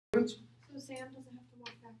So Sam doesn't have to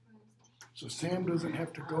walk back by himself. So Sam doesn't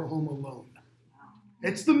have to go home alone.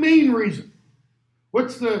 It's the main reason.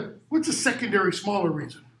 What's the secondary, smaller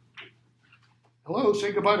reason? Hello,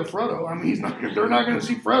 say goodbye to Frodo. I mean, they're not going to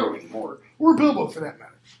see Frodo anymore, or Bilbo for that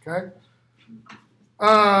matter. Okay.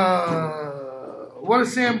 What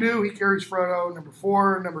does Sam do? He carries Frodo. Number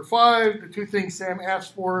 4. Number 5. The 2 things Sam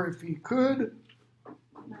asked for if he could: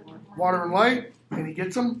 water and light, and he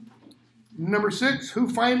gets them. Number 6. Who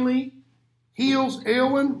finally heals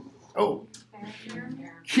Eowyn? Oh,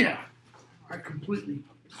 yeah. I completely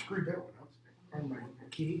screwed that one up on my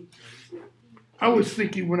key. I was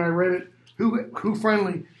thinking when I read it, who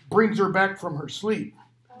finally brings her back from her sleep?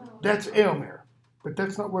 That's Eomer. But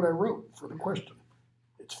that's not what I wrote for the question.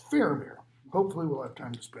 It's Faramir. Hopefully we'll have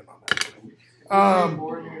time to spend on that.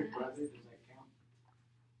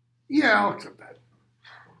 Yeah, I'll accept that.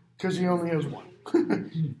 Because he only has one.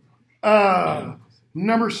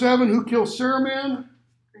 Number 7, who kills Saruman?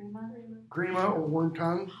 Grima or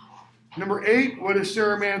Wormtongue. Number 8, what is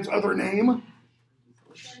Saruman's other name?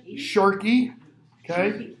 Sharky.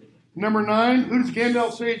 Okay. Number 9, who does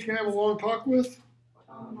Gandalf say he can have a long talk with?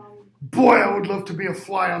 Boy, I would love to be a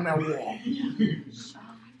fly on that wall.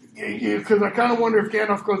 Because I kind of wonder if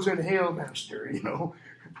Gandalf goes in, "Hail, Master,"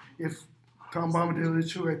 if Tom Bombadil is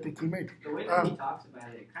who I think he made. The way that he talks about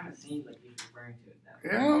it, it kind of seems like he's referring to it that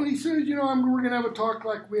way. Yeah, he says, we're going to have a talk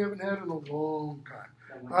like we haven't had in a long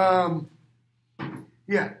time.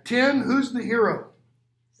 10, who's the hero?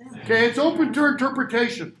 Okay, it's open to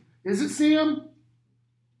interpretation. Is it Sam?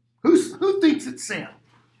 Who thinks it's Sam?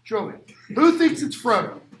 Show me. Who thinks it's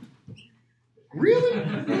Frodo? Really?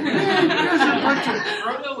 Frodo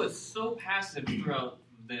was so passive throughout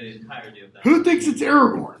the entirety of that. Who thinks it's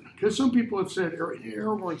Aragorn? Because some people have said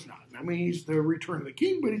Aragorn's not. I mean, he's the Return of the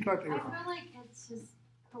King, but he's not the Aragorn. I feel like it's just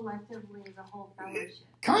collectively the whole fellowship.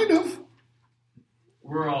 Kind of.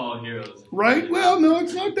 We're all heroes. Right? Well, no,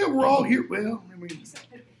 it's not that we're all here. Well, I mean...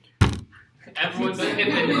 Everyone's a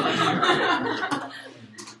Pippin.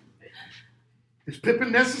 Is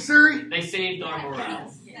Pippin necessary? They saved our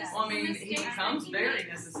morale. Yes. Well, I mean, he becomes very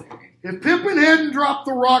necessary. If Pippin hadn't dropped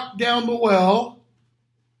the rock down the well,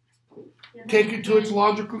 take it to its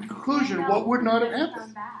logical conclusion, what would not have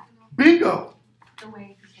happened? Bingo!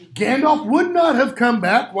 Gandalf would not have come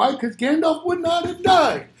back. Why? Because Gandalf would not have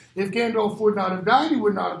died. If Gandalf would not have died, he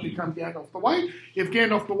would not have become Gandalf the White. If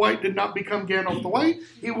Gandalf the White did not become Gandalf the White,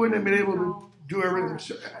 he wouldn't have been able to do everything.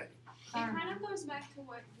 It kind of goes back to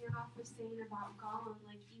what Gandalf was saying about Gollum,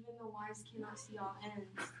 like even the wise cannot see all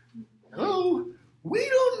ends. Hello? We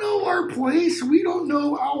don't know our place. We don't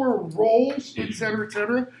know our roles, etc.,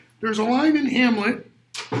 etc. There's a line in Hamlet,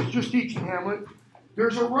 just teaching Hamlet.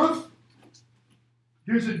 There's a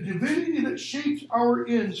divinity that shapes our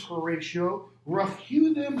ends, Horatio. Rough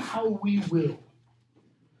hew them how we will.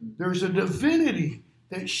 There's a divinity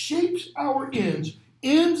that shapes our ends.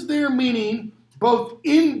 Ends there meaning both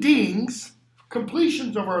endings,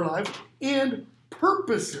 completions of our life, and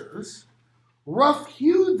purposes. Rough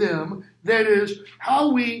hew them, that is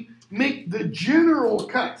how we make the general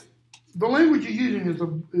cut. The language you're using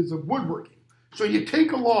is a woodworking. So you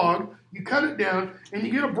take a log, you cut it down, and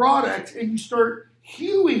you get a broad axe, and you start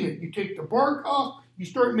hewing it. You take the bark off, you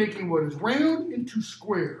start making what is round into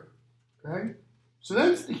square. Okay? So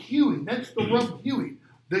that's the hewing. That's the rough hewing.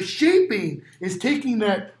 The shaping is taking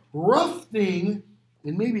that rough thing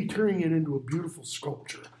and maybe turning it into a beautiful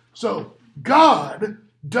sculpture. So God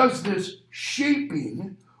does this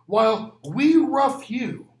shaping while we rough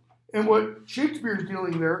hew. And what Shakespeare is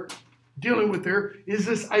dealing with there is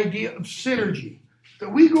this idea of synergy.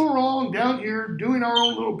 That we go along down here doing our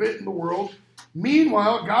own little bit in the world.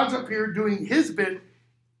 Meanwhile, God's up here doing his bit.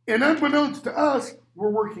 And unbeknownst to us, we're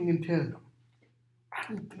working in tandem.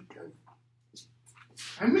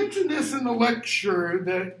 I mentioned this in the lecture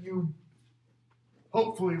that you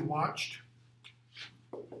hopefully watched.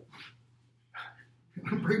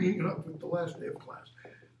 I'm bringing it up at the last day of class.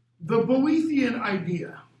 The Boethian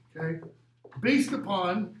idea, okay, based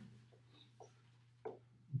upon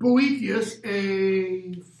Boethius,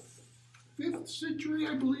 a 5th century,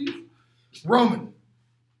 I believe, Roman.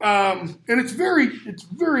 And it's very,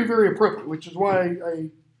 very appropriate, which is why I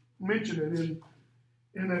mentioned it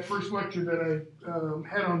in that first lecture that I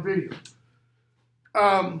had on video.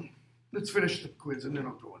 Let's finish the quiz and then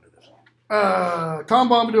I'll go into this. Tom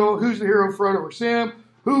Bombadil, who's the hero, Frodo or Sam?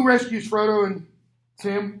 Who rescues Frodo and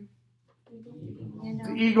Sam?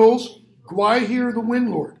 The Eagles. Gwaihir the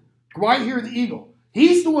Windlord. Gwaihir the Eagle.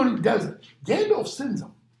 He's the one who does it. Gandalf sends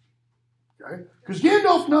him. Okay? Because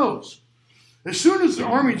Gandalf knows. As soon as the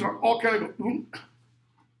armies are all kind of go,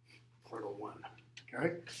 Frodo won.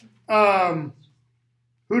 Okay.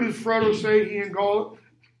 Who does Frodo say he and Gollum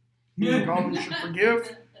should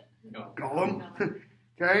forgive? Gollum.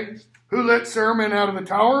 Okay. Who let Saruman out of the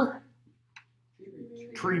tower?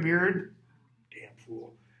 Treebeard. Damn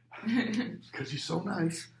fool. Because he's so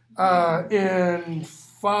nice. In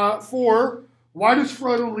 4, why does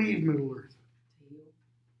Frodo leave Middle-earth?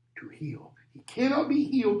 To heal. He cannot be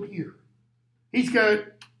healed here. He's got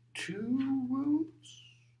 2 wounds?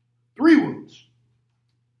 3 wounds.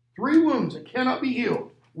 3 wounds that cannot be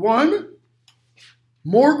healed. 1,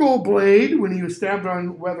 Morgul blade when he was stabbed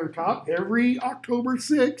on Weathertop. Every October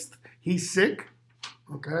 6th, he's sick.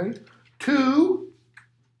 Okay. 2,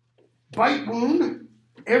 bite wound.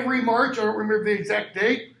 Every March, I don't remember the exact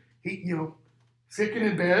date, he, sick and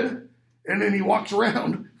in bed. And then he walks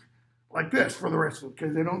around like this for the rest of it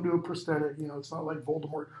because they don't do a prosthetic. It's not like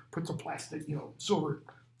Voldemort puts a plastic, silver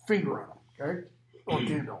finger on him. Okay. Or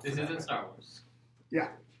Gandalf. This isn't Star Wars. Yeah.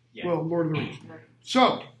 Yeah. Well, Lord of the Rings.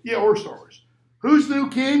 So, or Star Wars. Who's the new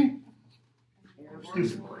king?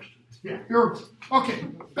 Stupid question. Yeah, okay,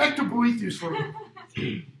 back to Boethius for a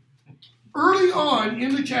minute. Early on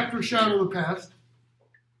in the chapter Shadow of the Past,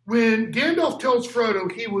 when Gandalf tells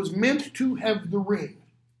Frodo he was meant to have the ring,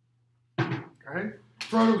 okay?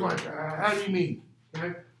 Frodo's like, how do you mean?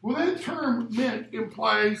 Okay? Well, that term meant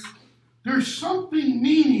implies there's something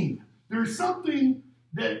meaning. There's something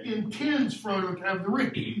that intends Frodo to have the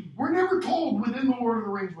ring. We're never told within the Lord of the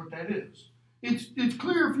Rings what that is. It's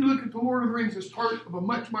clear if you look at the Lord of the Rings as part of a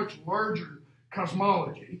much, much larger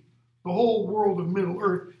cosmology, the whole world of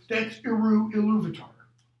Middle-earth, that's Eru Iluvatar.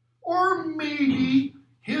 Or maybe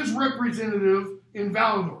his representative in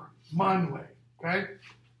Valinor, Manwë. Okay?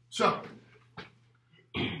 So,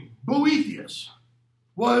 Boethius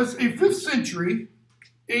was a 5th century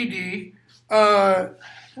AD. I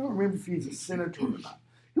don't remember if he's a senator or not.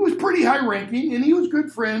 He was pretty high ranking, and he was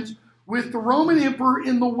good friends with the Roman emperor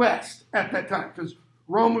in the West at that time, because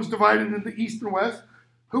Rome was divided into East and West,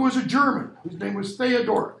 who was a German, whose name was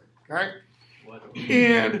Theodoric. Okay?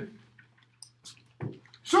 And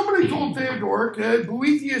somebody told Theodoric that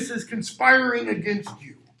Boethius is conspiring against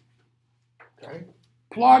you. Okay?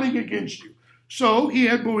 Plotting against you. So he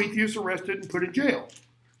had Boethius arrested and put in jail.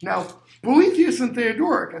 Now, Boethius and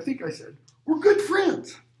Theodoric, I think I said, were good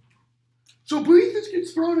friends. So Boethius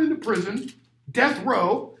gets thrown into prison, death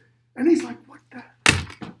row, and he's like,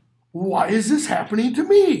 why is this happening to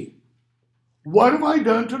me? What have I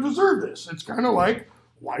done to deserve this? It's kind of like,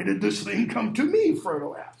 why did this thing come to me,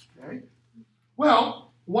 Frodo asked. Okay?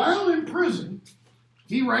 Well, while in prison,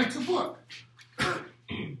 he writes a book.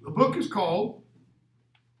 The book is called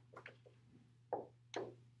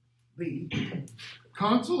The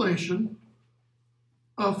Consolation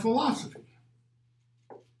of Philosophy.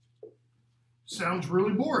 Sounds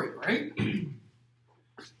really boring, right?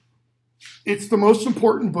 It's the most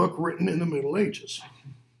important book written in the Middle Ages.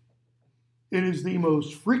 It is the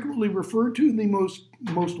most frequently referred to and the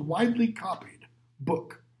most widely copied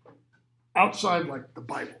book outside like the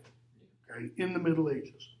Bible, okay, in the Middle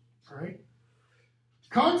Ages. All right?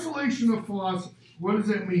 Consolation of philosophy. What does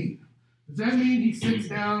that mean? Does that mean he sits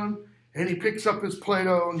down and he picks up his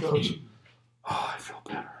Plato and goes, oh, I feel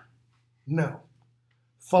better? No.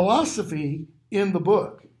 Philosophy in the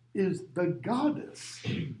book is the goddess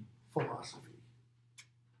philosophy.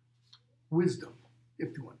 Wisdom,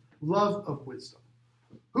 if you want. Love of wisdom.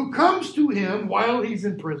 Who comes to him while he's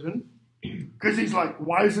in prison, because he's like,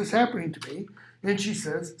 why is this happening to me? And she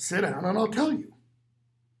says, sit down and I'll tell you.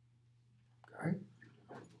 Okay?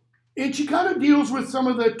 And she kind of deals with some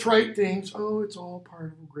of the trite things. Oh, it's all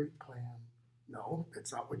part of a great plan. No,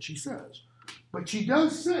 that's not what she says. But she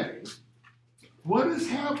does say, what is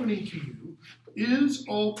happening to you is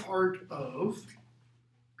all part of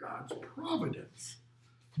God's providence.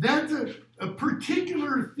 That's a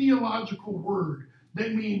particular theological word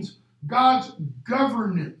that means God's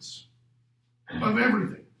governance of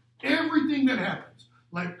everything. Everything that happens.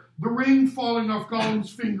 Like the ring falling off Gollum's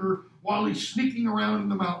finger while he's sneaking around in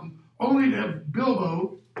the mountain, only to have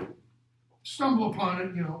Bilbo stumble upon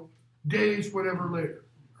it, days, whatever later.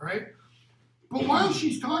 Right? But while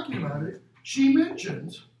she's talking about it, she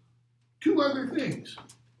mentions 2 other things.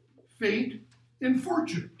 Fate and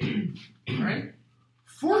fortune. Right?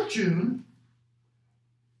 Fortune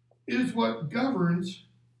is what governs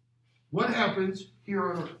what happens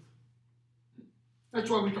here on earth. That's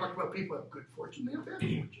why we talk about people who have good fortune, they have bad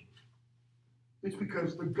fortune. It's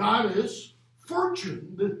because the goddess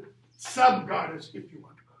Fortune, the sub-goddess, if you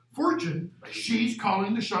want, Fortune, she's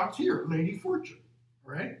calling the shots here, Lady Fortune,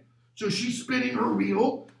 right? So she's spinning her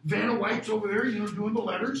wheel. Vanna White's over there, doing the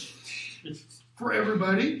letters for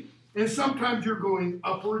everybody. And sometimes you're going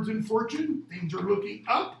upwards in fortune. Things are looking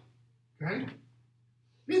up. Okay?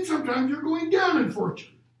 And sometimes you're going down in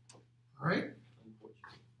fortune. All right?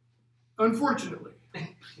 Unfortunately.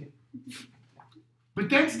 But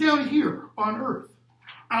that's down here on earth.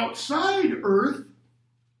 Outside earth,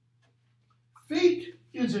 fate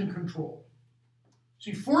is in control.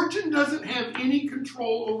 See, fortune doesn't have any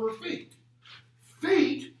control over fate.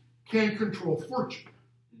 Fate can control fortune.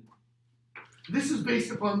 This is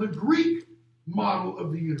based upon the Greek model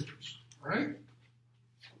of the universe. Right?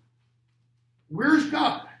 Where's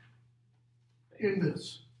God in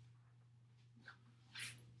this?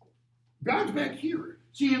 God's back here.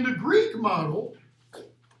 See, in the Greek model,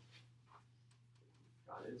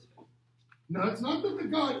 God is fate. no, it's not that the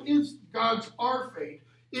gods are fate.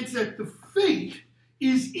 It's that the fate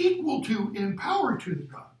is equal to in power to the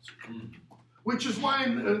gods. Which is why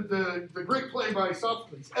in the great play by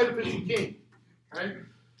Sophocles, Oedipus the King, right?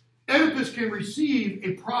 Oedipus can receive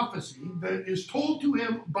a prophecy that is told to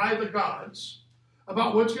him by the gods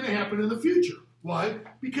about what's going to happen in the future. Why?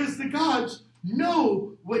 Because the gods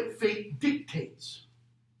know what fate dictates.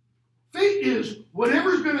 Fate is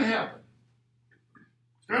whatever's going to happen.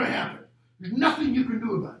 It's going to happen. There's nothing you can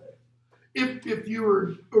do about it. If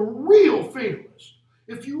you're a real fatalist,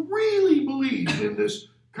 if you really believe in this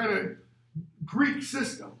kind of Greek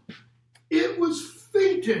system, it was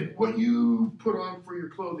fated what you put on for your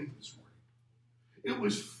clothing this morning. It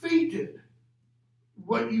was fated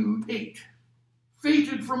what you ate.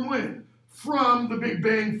 Fated from when? From the Big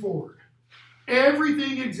Bang forward.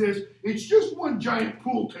 Everything exists. It's just one giant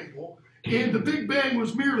pool table, and the Big Bang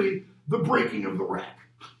was merely the breaking of the rack.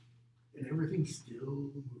 And everything's still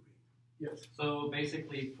moving. Yes? So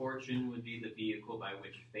basically, fortune would be the vehicle by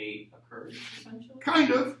which fate occurs, essentially?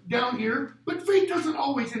 Kind of, down here, but fate doesn't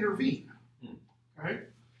always intervene. Right?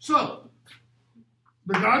 So,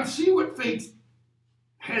 the gods see what fate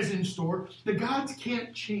has in store. The gods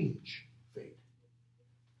can't change fate.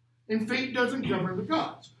 And fate doesn't govern the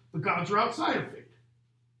gods. The gods are outside of fate.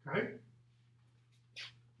 Okay?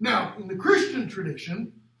 Now, in the Christian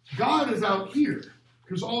tradition, God is out here.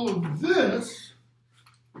 Because all of this,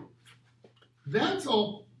 that's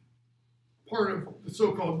all part of the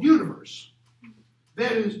so-called universe.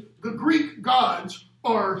 That is, the Greek gods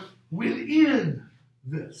are within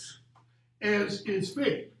this, as is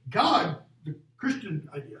fate. God, the Christian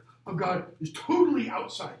idea of God, is totally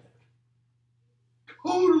outside that.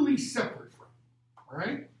 Totally separate from it. All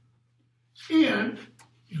right? And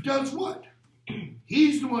does what?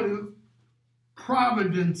 He's the one who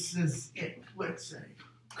providences it, let's say.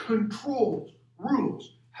 Controls,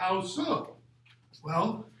 rules. How so?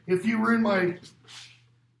 Well, if you were in my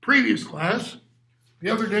previous class, the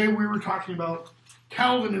other day we were talking about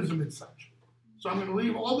Calvinism and such. So I'm going to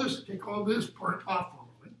leave all this, take all this part off for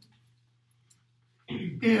a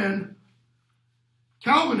moment. And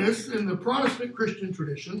Calvinists in the Protestant Christian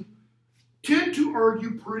tradition tend to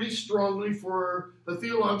argue pretty strongly for a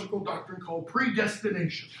theological doctrine called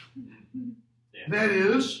predestination. Yeah. That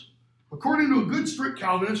is, according to a good strict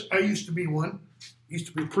Calvinist, I used to be one, used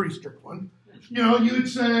to be a pretty strict one, you'd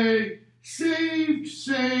say, saved,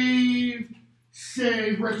 saved,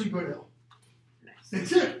 saved, rest you go to hell.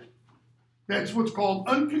 That's it. That's what's called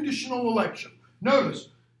unconditional election. Notice,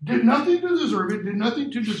 did nothing to deserve it, did nothing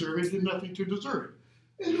to deserve it, did nothing to deserve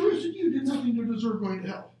it. And the rest of you did nothing to deserve going to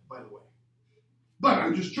hell, by the way. But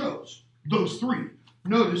I just chose those three.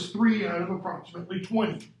 Notice 3 out of approximately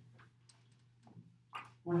 20.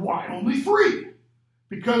 Why only 3?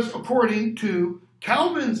 Because according to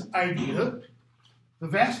Calvin's idea, the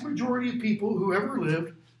vast majority of people who ever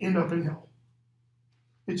lived end up in hell.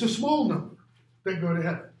 It's a small number that go to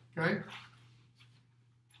heaven. Okay?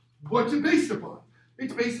 What's it based upon?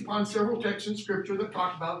 It's based upon several texts in Scripture that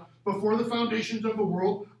talk about before the foundations of the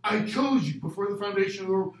world, I chose you. Before the foundation of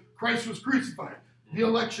the world, Christ was crucified. The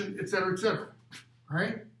election, etc., etc. All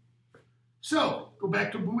right? So, go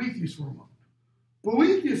back to Boethius for a moment.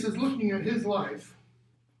 Boethius is looking at his life.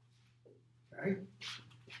 Okay?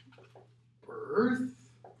 Birth,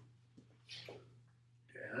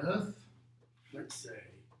 death, let's say,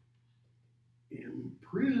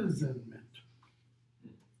 imprisonment,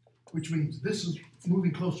 which means this is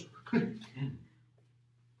moving closer. And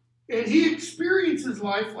he experiences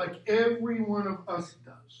life like every one of us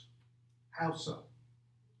does. How so?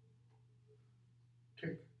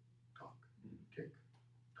 Tick, tock, tick,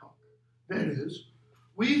 tock. That is,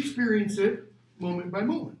 we experience it moment by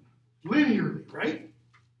moment, linearly, right?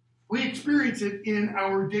 We experience it in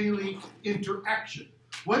our daily interaction.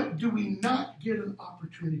 What do we not get an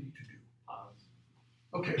opportunity to do? Pause.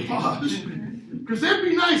 Okay, pause. Because that'd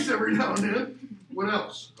be nice every now and then. What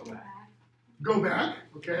else? Go back. Go back.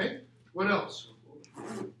 Okay. What else?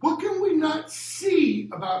 What can we not see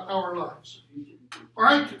about our lives? All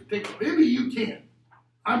right, maybe you can.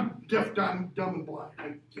 I'm deaf, dumb, and blind.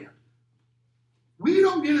 I can't. We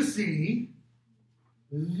don't get to see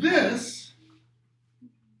this.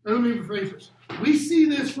 Let me rephrase this. We see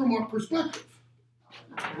this from our perspective,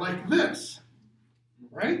 like this,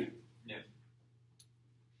 right? Yeah.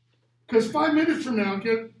 Because 5 minutes from now,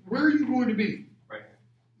 where are you going to be? Right.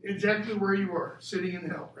 Exactly where you are, sitting in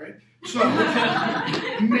hell, right? So,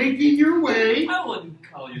 making your way I wouldn't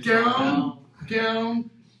call yourself down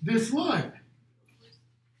this line.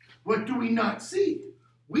 What do we not see?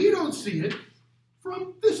 We don't see it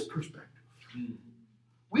from this perspective.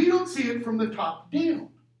 We don't see it from the top down.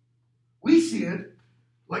 We see it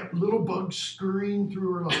like little bugs scurrying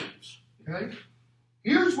through our lives. Okay?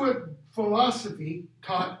 Here's what philosophy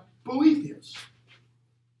taught Boethius.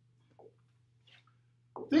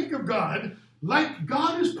 Think of God like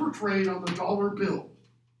God is portrayed on the dollar bill.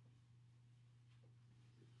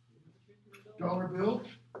 Dollar bill,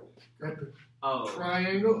 got the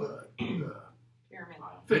triangle, Pyramid.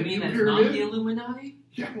 You mean that's not the Illuminati?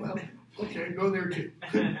 Yeah, well, okay, go there too.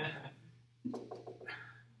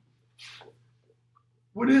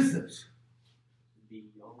 What is this?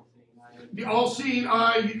 The all-seeing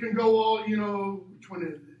eye. You can go all, which one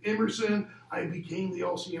is it? Emerson, I became the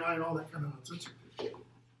all-seeing eye and all that kind of nonsense.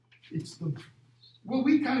 It's what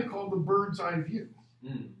we kind of call the bird's eye view.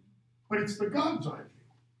 But it's the God's eye view.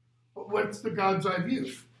 But what's the God's eye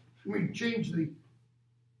view? We change the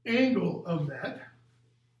angle of that.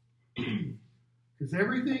 Because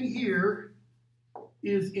everything here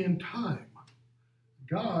is in time.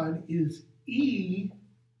 God is eternal.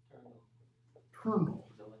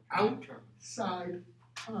 Outside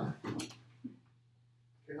time.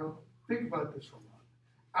 Think about this for a moment.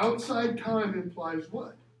 Outside time implies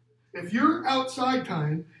what? If you're outside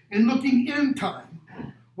time and looking in time,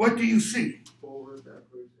 what do you see? Forward,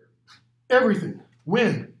 backwards. Everything.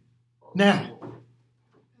 When? Now.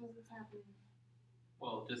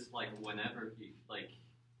 Well, just like whenever you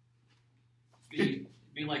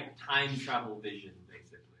be like time travel vision,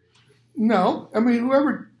 basically. No, I mean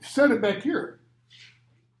whoever said it back here.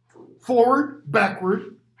 Forward,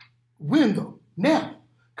 backward, window. Now,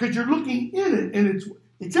 because you're looking in it, and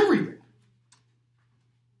it's everything.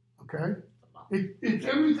 Okay, it's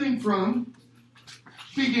everything from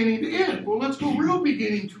beginning to end. Well, let's go real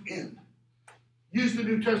beginning to end. Use the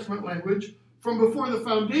New Testament language. From before the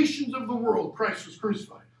foundations of the world, Christ was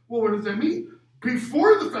crucified. Well, what does that mean?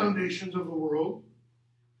 Before the foundations of the world,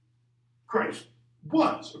 Christ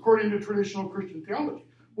was, according to traditional Christian theology.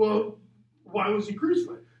 Well, why was he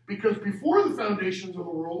crucified? Because before the foundations of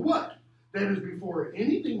the world, what? That is, before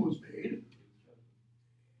anything was made.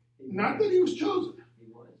 Not that he was chosen.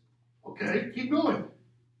 Okay, keep going.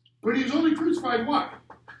 But he was only crucified, why?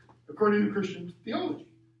 According to Christian theology.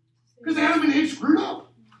 Because Adam and Eve screwed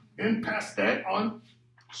up and passed that on.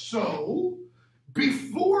 So,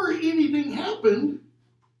 before anything happened,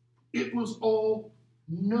 it was all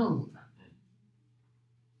known.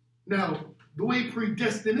 Now, the way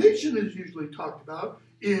predestination is usually talked about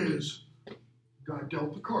is God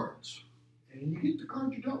dealt the cards, and you get the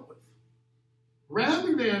cards you dealt with.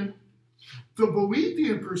 Rather than the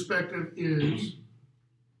Boethian perspective is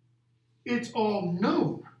it's all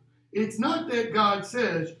known. It's not that God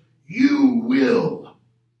says, you will.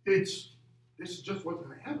 This is just what's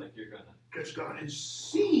going to happen. Like you're gonna. Because God has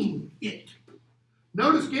seen it.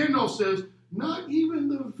 Notice Gandalf says, not even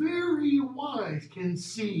the very wise can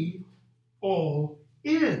see all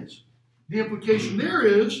ends. The implication there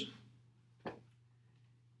is,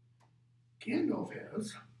 Gandalf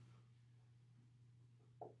has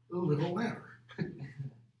a little ladder.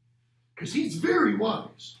 Because he's very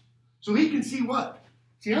wise. So he can see what?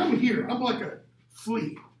 See, I'm here. I'm like a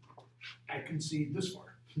flea. I can see this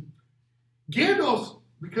far. Gandalf,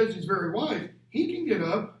 because he's very wise, he can get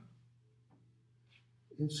up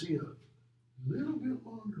and see a little bit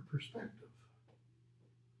longer perspective.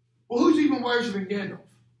 Well, who's even wiser than Gandalf?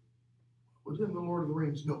 Within the Lord of the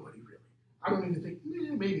Rings, nobody really. I don't even think,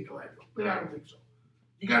 maybe Galadriel, but I don't think so.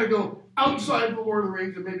 You got to go outside the Lord of the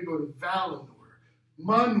Rings and maybe go to Valinor,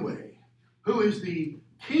 Manwë, who is the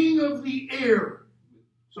king of the air.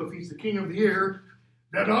 So if he's the king of the air,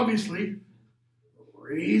 that obviously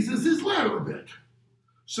raises his ladder a bit.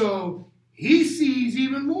 So he sees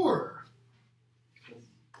even more.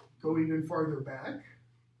 Go even farther back.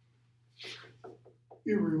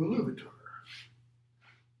 Iluvatar.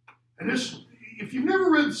 And this, if you've never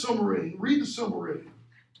read the Silmarillion, read the Silmarillion.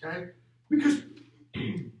 Okay? Because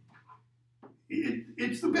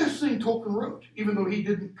it's the best thing Tolkien wrote, even though he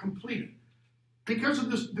didn't complete it. Because of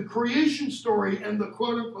this, the creation story and the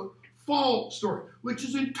quote-unquote fall story, which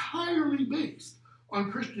is entirely based on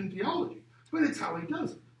Christian theology. But it's how he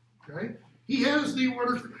does it, okay? He has the what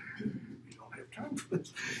are... We don't have time for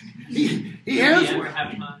this. He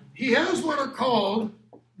has what are called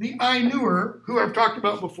the Ainur, who I've talked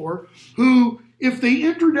about before, who, if they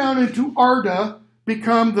enter down into Arda,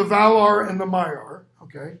 become the Valar and the Maiar,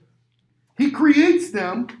 okay? He creates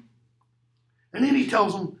them, and then he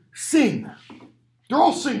tells them, sing. They're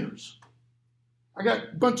all singers. I got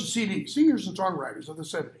a bunch of CDs, singers and songwriters of the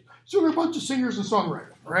 70s. So they're a bunch of singers and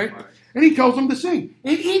songwriters, right? And he tells them to sing.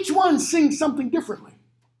 And each one sings something differently.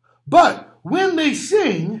 But when they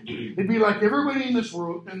sing, it'd be like everybody in this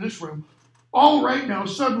room, all right now,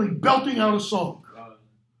 suddenly belting out a song.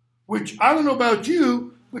 Which, I don't know about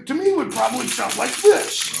you, but to me would probably sound like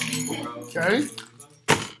this. Okay?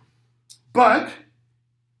 But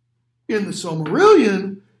in the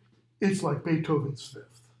Silmarillion, it's like Beethoven's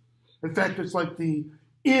Fifth. In fact, it's like the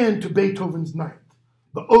end to Beethoven's Ninth,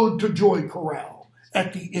 the Ode to Joy chorale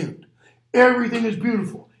at the end. Everything is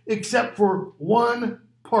beautiful, except for one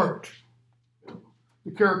part,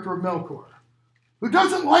 the character of Melkor, who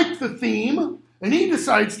doesn't like the theme, and he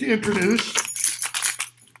decides to introduce,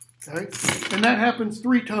 okay, and that happens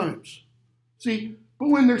 3 times. See, but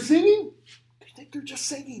when they're singing, they think they're just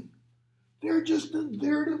singing. They're just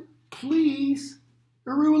there to please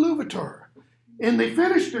Eru Ilúvatar. And they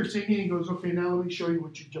finish their singing, and he goes, okay, now let me show you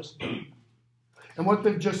what you've just done. And what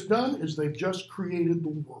they've just done is they've just created the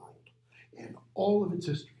world and all of its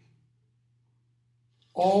history.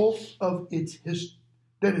 All of its history.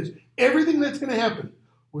 That is, everything that's going to happen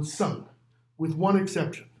was sung, with one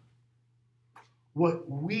exception. What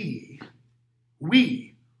we,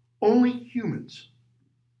 only humans,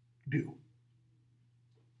 do.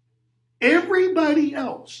 Everybody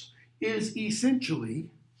else is essentially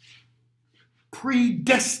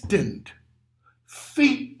predestined,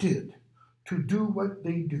 fated to do what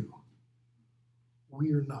they do.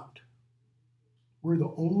 We are not. We're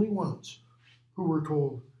the only ones who we're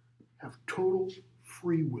told have total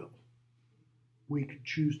free will. We can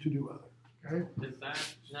choose to do other. Okay? Does that,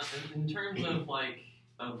 now, in terms of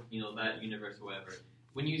that universe or whatever,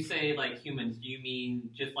 when you say like humans, do you mean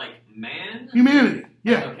just like man? Humanity,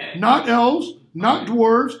 yeah. Okay. Not elves, not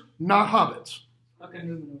dwarves, not hobbits. Okay.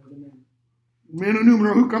 Men of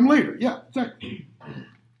Numenor who come later. Yeah, exactly.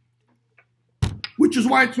 Which is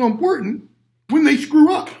why it's so important when they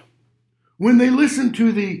screw up. When they listen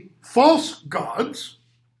to the false gods,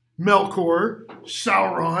 Melkor,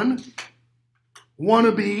 Sauron,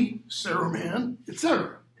 wannabe Saruman,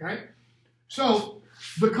 etc. Okay? So,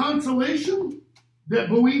 the consolation that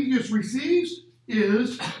Boethius receives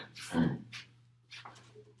is,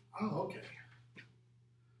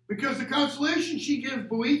 because the consolation she gives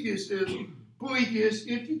Boethius is, Boethius,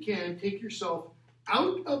 if you can, take yourself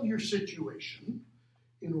out of your situation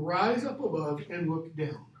and rise up above and look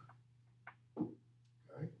down.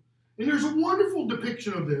 Okay? And there's a wonderful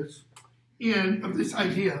depiction of this, of this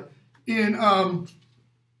idea, in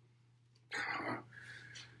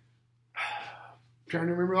trying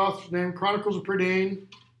to remember the author's name, Chronicles of Prydain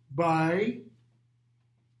by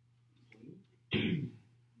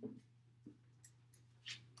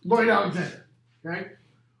Lloyd Alexander, okay?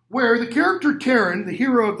 Where the character Taran, the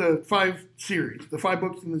hero of the 5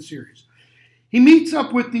 books in the series, he meets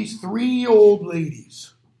up with these 3 old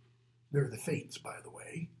ladies. They're the Fates, by the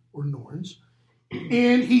way, or Norns.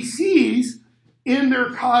 And he sees in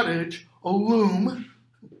their cottage a loom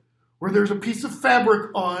where there's a piece of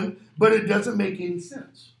fabric on, but it doesn't make any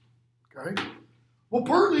sense. Okay? Well,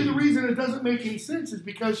 partly the reason it doesn't make any sense is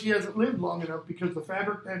because he hasn't lived long enough, because the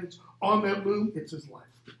fabric that is on that loom, it's his life.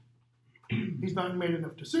 He's not made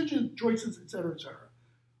enough decisions, choices, etc., etc.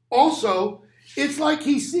 Also, it's like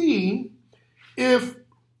he's seeing if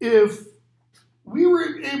we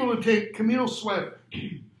were able to take Camille's sweater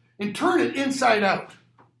and turn it inside out,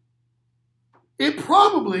 it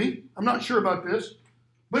probably, I'm not sure about this,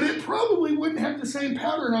 but it probably wouldn't have the same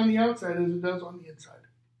pattern on the outside as it does on the inside.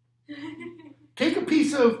 Take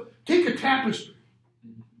a tapestry,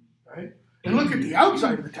 right? And look at the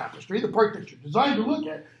outside of the tapestry, the part that you're designed to look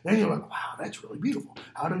at, and you're like, wow, that's really beautiful.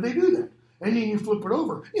 How did they do that? And then you flip it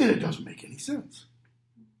over, and it doesn't make any sense.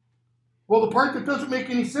 Well, the part that doesn't make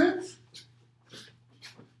any sense,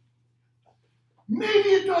 maybe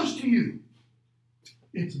it does to you.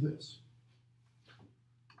 It's this.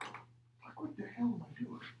 Like, what the hell am I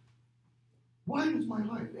doing? Why is my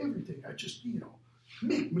life everything? I just,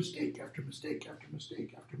 make mistake after mistake after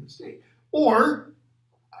mistake after mistake. Or,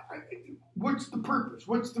 what's the purpose?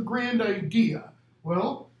 What's the grand idea?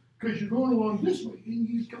 Well, because you're going along this way and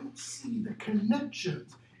you don't see the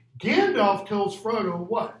connections. Gandalf tells Frodo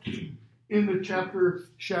what? In the chapter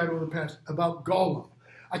Shadow of the Past about Gollum.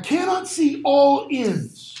 I cannot see all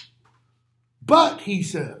ends, but, he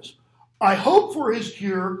says, I hope for his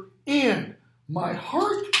cure, and my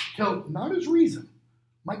heart tells, not his reason,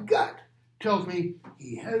 my gut tells me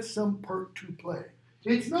he has some part to play.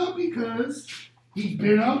 It's not because he's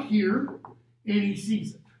been out here and he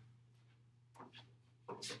sees it.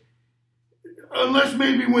 Unless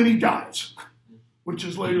maybe when he dies, which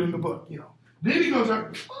is later in the book, you know. Then he goes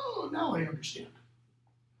out, oh, now I understand.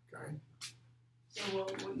 Okay. So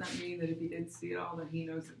wouldn't that mean that if he did see it all, that he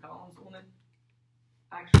knows that Gollum's the one that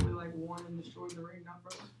actually won and destroyed the ring, not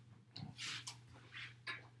Frodo?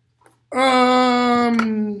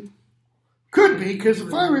 Could be, because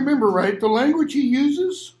if I remember right, the language he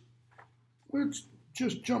uses, let's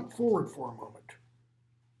just jump forward for a moment.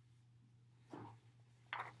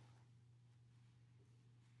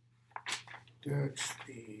 That's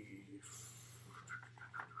the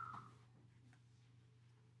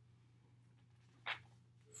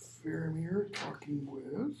Faramir talking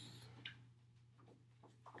with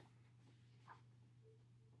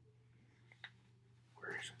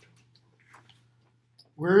where is it?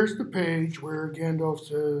 Where's the page where Gandalf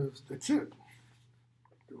says, that's it,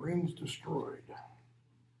 the ring's destroyed?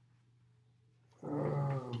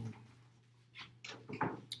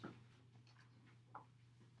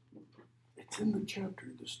 It's in the chapter,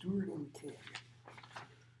 The Steward and the King,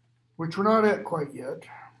 which we're not at quite yet.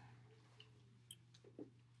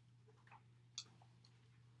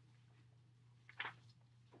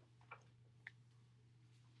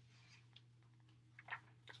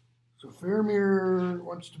 So Faramir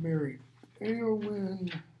wants to marry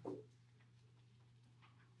Eowyn.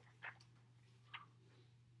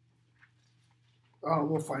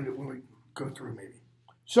 We'll find it when we go through maybe.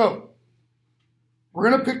 So, we're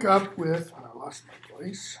going to pick up with, I lost my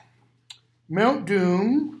place, Mount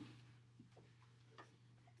Doom.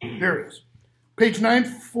 There it is. Page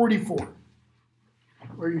 944.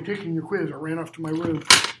 Where are you taking your quiz? I ran off to my room,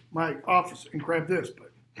 my office, and grabbed this,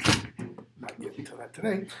 but not getting to that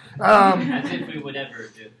today. As if we would ever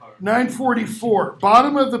do it. 944,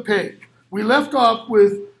 bottom of the page. We left off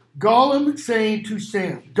with Gollum saying to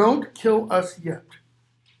Sam, don't kill us yet.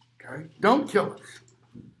 Okay? Don't kill us.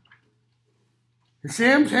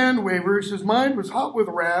 Sam's hand wavers. His mind was hot with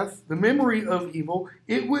wrath, the memory of evil.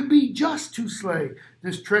 It would be just to slay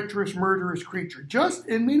this treacherous, murderous creature, just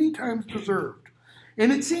and many times deserved.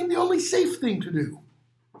 And it seemed the only safe thing to do.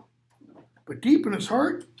 But deep in his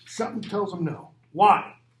heart, something tells him no.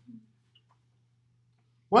 Why?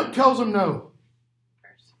 What tells him no?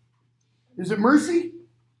 Is it mercy?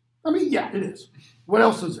 I mean, yeah, it is. What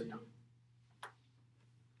else is it?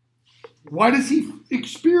 Why does he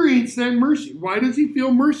experience that mercy? Why does he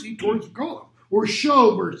feel mercy towards Gollum? Or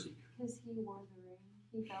show mercy? Because he wore the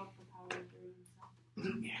ring. He felt the power of the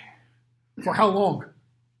ring himself. For how long?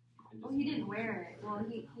 Well, he didn't wear it. Well,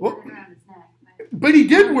 he Well, put it around his neck. but he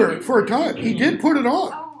did wear it for a time. He did put it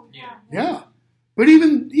on. Oh, yeah. Yeah. But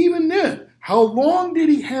even then, how long did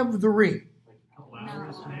he have the ring?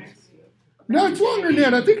 No, it's longer than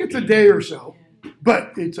that. I think it's a day or so.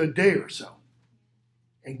 But it's a day or so.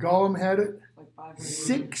 And Gollum had it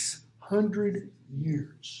 600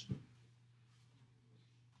 years.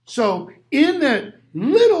 So in that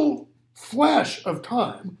little flash of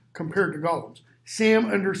time compared to Gollum's,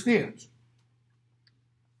 Sam understands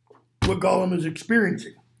what Gollum is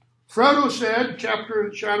experiencing. Frodo said,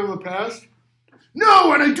 chapter Shadow of the Past,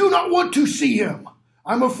 no, and I do not want to see him.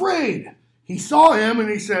 I'm afraid. He saw him and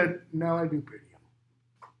he said, now I do pity him.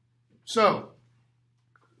 So,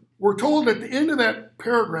 we're told at the end of that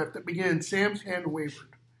paragraph that begins, Sam's hand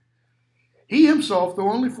wavered. He himself,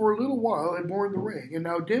 though only for a little while, had borne the ring, and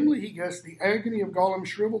now dimly he guessed the agony of Gollum's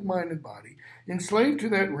shriveled mind and body, enslaved to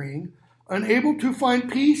that ring, unable to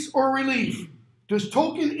find peace or relief. Does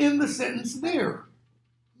Tolkien end the sentence there?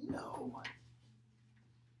 No.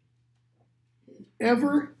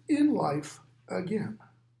 Ever in life again.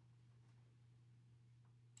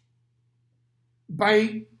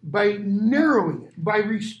 By narrowing it, by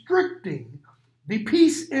restricting the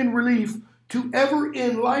peace and relief to ever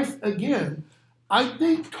in life again, I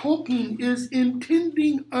think Tolkien is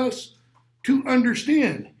intending us to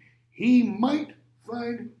understand he might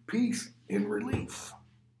find peace and relief,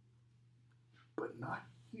 but not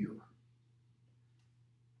here.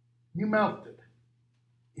 You mouthed it.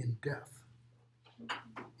 In death.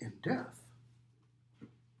 In death.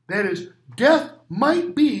 That is, death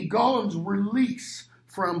might be Gollum's release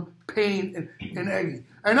from pain and agony.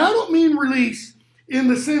 And I don't mean release in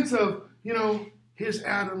the sense of, his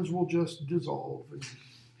atoms will just dissolve and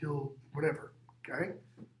he'll whatever, okay?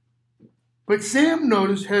 But Sam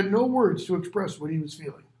noticed had no words to express what he was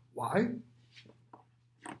feeling. Why?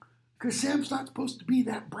 Because Sam's not supposed to be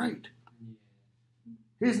that bright.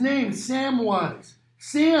 His name is Samwise.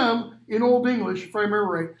 Sam, in Old English, if I remember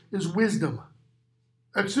right, is wisdom.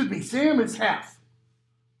 Excuse me, Sam is half.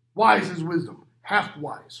 Wise is wisdom. Half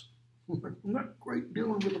wise. Not quite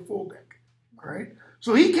dealing with a full deck. All right?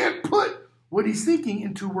 So he can't put what he's thinking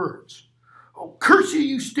into words. Oh, curse you,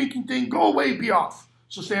 you stinking thing. Go away, be off.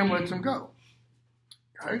 So Sam lets him go.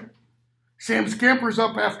 Okay? Sam scampers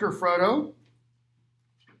up after Frodo.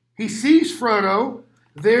 He sees Frodo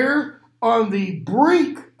there on the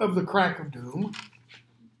brink of the crack of doom.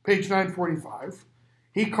 Page 945.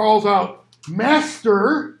 He calls out,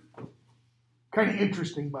 Master. Kind of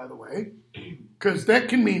interesting, by the way, because that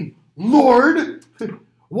can mean Lord,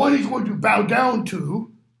 one he's going to bow down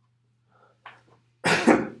to.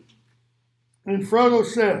 And Frodo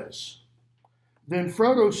says, Then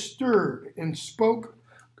Frodo stirred and spoke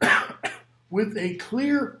with a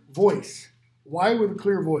clear voice. Why with a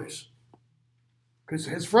clear voice? Because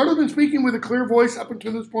has Frodo been speaking with a clear voice up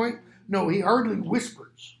until this point? No, he hardly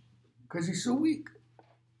whispers because he's so weak.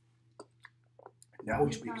 Now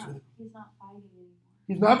he speaks with it. He's not fighting anymore.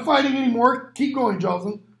 He's not fighting anymore. Keep going,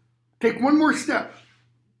 Jocelyn. Take one more step.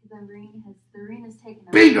 The ring has taken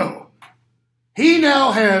over. Bingo! He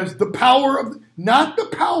now has the power of, not the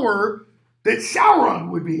power that Sauron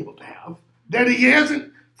would be able to have, that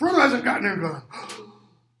Frodo hasn't gotten there and gone,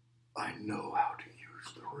 I know how to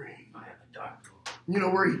use the ring. I have a dark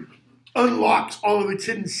lord. Where he unlocks all of its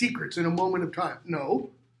hidden secrets in a moment of time. No.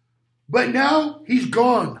 But now he's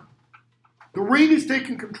gone. The ring has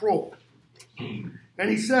taken control. And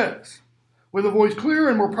he says, with a voice clearer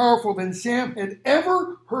and more powerful than Sam had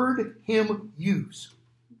ever heard him use.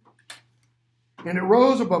 And it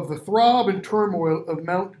rose above the throb and turmoil of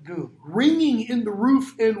Mount Doom, ringing in the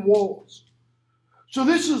roof and walls. So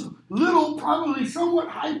this is little, probably somewhat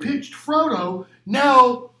high-pitched Frodo,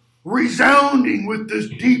 now resounding with this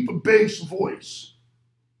deep bass voice.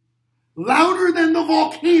 Louder than the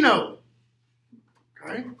volcano.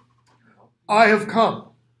 Okay? I have come,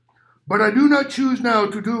 but I do not choose now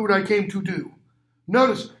to do what I came to do.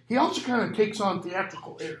 Notice, he also kind of takes on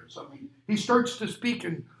theatrical airs. He starts to speak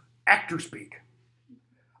in actor speak.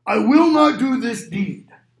 I will not do this deed.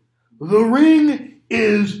 The ring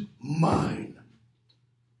is mine.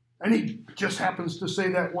 And he just happens to say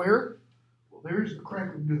that where? Well, there's the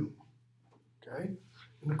crack of doom. Okay?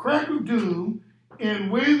 And the crack of doom,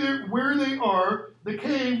 and where they are, the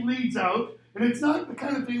cave leads out, and it's not the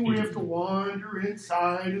kind of thing where you have to wander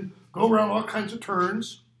inside and go around all kinds of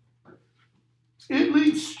turns. It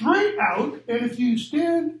leads straight out, and if you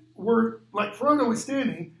stand where, like Frodo was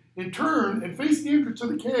standing, and turn and face the entrance of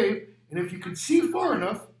the cave, and if you can see far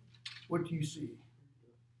enough, what do you see?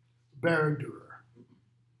 Barad-dûr.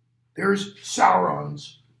 There's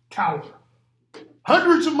Sauron's tower,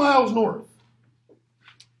 hundreds of miles north.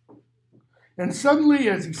 And suddenly,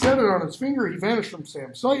 as he set it on his finger, he vanished from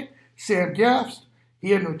Sam's sight. Sam gasped.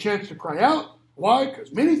 He had no chance to cry out. Why?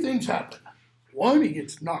 Because many things happen. One, he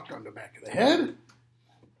gets knocked on the back of the head.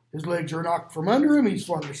 His legs are knocked from under him. He's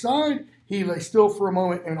flung aside. He lay still for a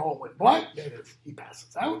moment and all went black. That is, he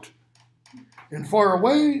passes out. And far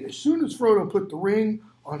away, as soon as Frodo put the ring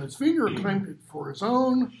on his finger and claimed it for his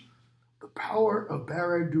own, the power of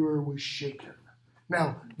Barad-dûr was shaken.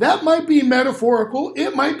 Now, that might be metaphorical.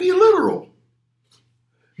 It might be literal.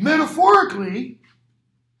 Metaphorically,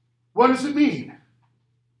 what does it mean?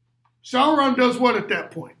 Sauron does what at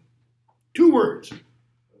that point? 2 words.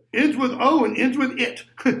 Ends with O and ends with it.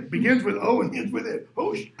 Begins with O and ends with it.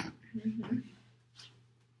 Oh,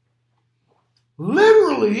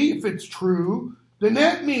 literally, if it's true, then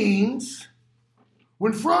that means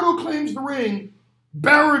when Frodo claims the ring,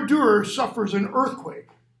 Barad-dûr suffers an earthquake.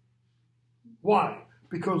 Why?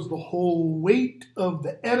 Because the whole weight of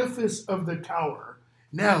the edifice of the tower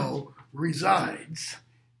now resides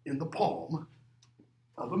in the palm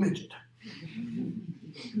of a midget.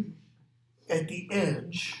 At the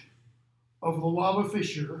edge of the lava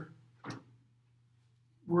fissure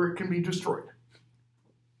where it can be destroyed.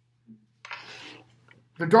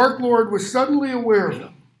 The Dark Lord was suddenly aware of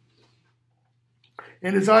him,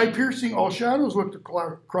 and his eye piercing all shadows looked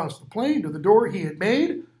across the plain to the door he had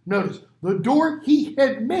made. Notice, the door he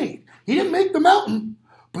had made. He didn't make the mountain,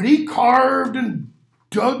 but he carved and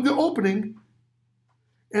dug the opening.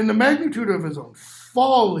 And the magnitude of his own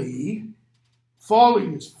folly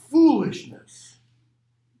is foolishness.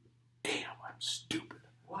 Damn, I'm stupid.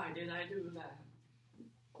 Why did I do that?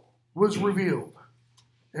 Was revealed.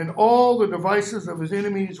 And all the devices of his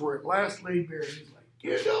enemies were at last laid bare. He's like,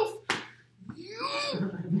 Gandalf,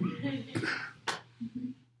 you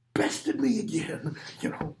bested me again,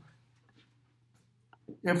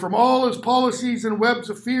 And from all his policies and webs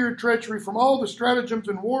of fear and treachery, from all the stratagems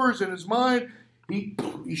and wars in his mind, he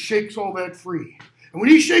shakes all that free. And when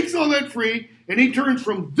he shakes all that free, and he turns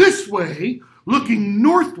from this way, looking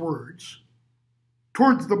northwards,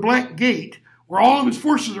 towards the Black Gate, where all of his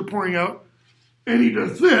forces are pouring out, and he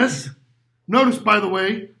does this. Notice, by the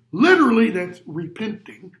way, literally that's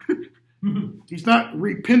repenting. He's not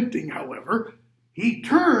repenting, however. He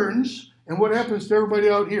turns, and what happens to everybody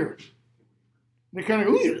out here? They kind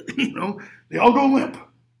of, they all go limp.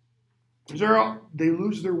 Because they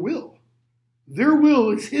lose their will. Their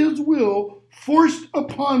will is his will forced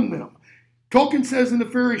upon them. Tolkien says in the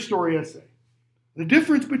fairy story essay, the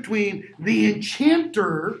difference between the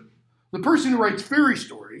enchanter, the person who writes fairy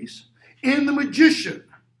stories, and the magician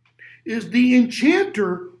is the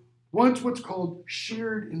enchanter wants what's called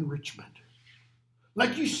shared enrichment.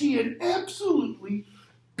 Like you see an absolutely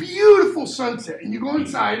beautiful sunset, and you go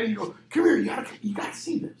inside and you go, come here, you got to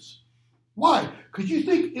see this. Why? Because you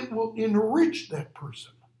think it will enrich that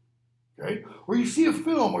person. Okay? Or you see a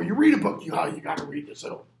film, or you read a book, you got to read this.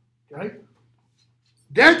 Okay?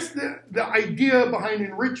 That's the idea behind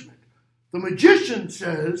enrichment. The magician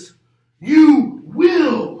says, you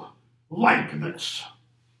will like this.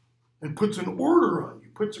 And puts an order on you,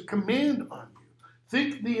 puts a command on you.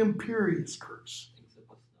 Think the imperious curse.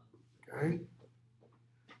 Okay?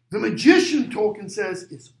 The magician, Tolkien says,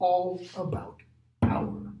 is all about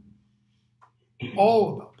power.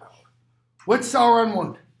 All about power. What's Sauron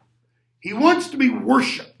want? He wants to be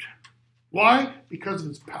worshipped. Why? Because of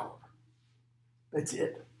his power. That's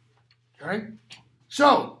it. Okay?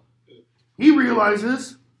 So, he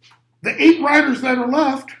realizes the 8 riders that are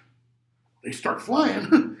left, they start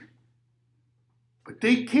flying. But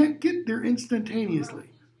they can't get there instantaneously.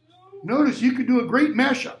 Notice you could do a great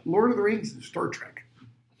mashup, Lord of the Rings and Star Trek.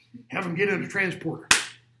 Have them get in a transporter.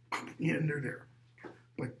 Yeah, and they're there.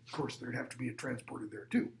 But, of course, there'd have to be a transporter there,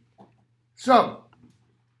 too. So,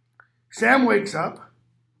 Sam wakes up.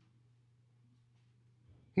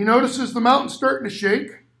 He notices the mountain starting to shake.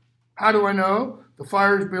 How do I know? The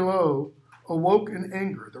fires below awoke in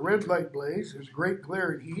anger. The red light blaze. There's a great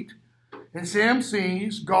glare and heat. And Sam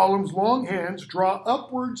sees Gollum's long hands draw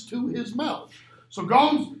upwards to his mouth. So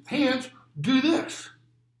Gollum's hands do this.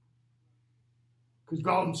 Because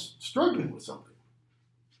Gollum's struggling with something.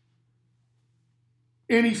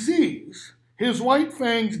 And he sees his white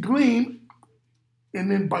fangs gleam and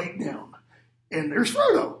then bite down. And there's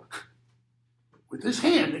Frodo with his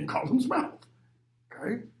hand in Gollum's mouth.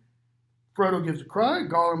 Okay? Frodo gives a cry.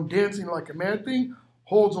 Gollum, dancing like a mad thing,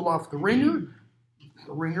 holds aloft the ringer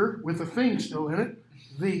with a thing still in it,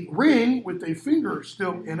 the ring with a finger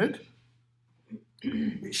still in it.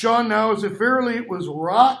 It shone now as if verily it was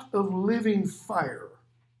wrought of living fire.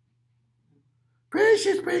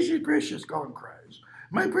 Precious, precious, precious, Gollum cries.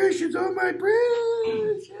 My precious, oh my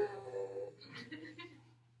precious.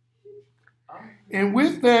 And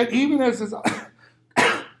with that, even as his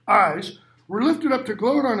eyes were lifted up to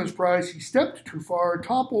gloat on his prize, he stepped too far,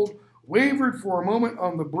 toppled, wavered for a moment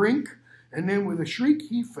on the brink, and then with a shriek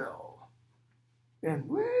he fell. And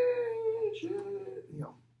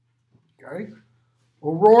okay. A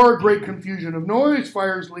roar, great confusion of noise,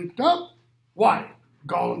 fires leaped up. Why?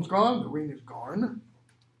 Gollum's gone, the ring is gone.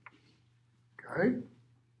 Okay.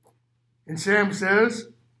 And Sam says,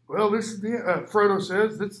 well, this is the Frodo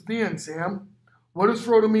says, this is the end, Sam. What does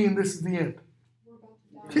Frodo mean, this is the end?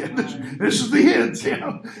 Yeah, this is the end,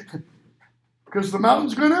 Sam. Because the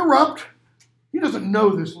mountain's going to erupt. He doesn't know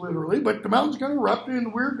this literally, but the mountain's going to erupt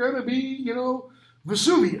and we're going to be,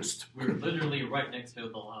 Vesuvius. We're literally right next to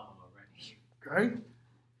the lava already. Okay?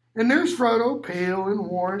 And there's Frodo, pale and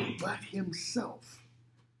worn, but himself.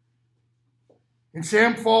 And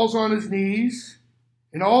Sam falls on his knees.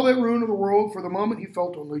 In all that ruin of the world, for the moment, he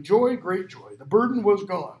felt only joy, great joy. The burden was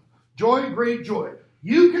gone. Joy, great joy.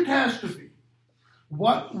 Eucatastrophe.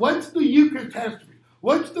 What's the eucatastrophe?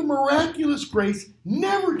 What's the miraculous grace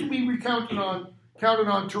never to be counted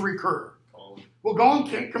on to recur? Well, Gollum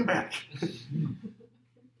can't come back.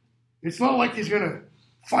 It's not like he's going to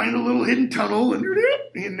find a little hidden tunnel and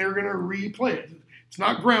they're going to replay it. It's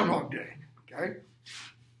not Groundhog Day. Okay?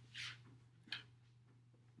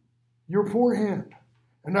 Your poor hand,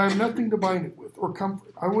 and I have nothing to bind it with or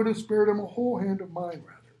comfort. I would have spared him a whole hand of mine,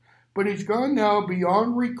 rather. But he's gone now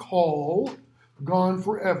beyond recall, gone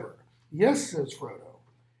forever. Yes, says Frodo.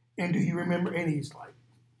 And do you remember? And he's like,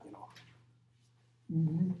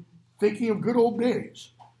 thinking of good old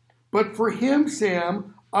days. But for him,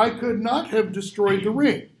 Sam, I could not have destroyed the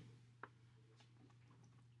ring.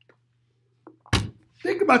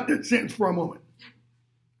 Think about that sentence for a moment.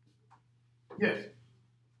 Yes.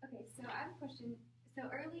 Okay, so I have a question. So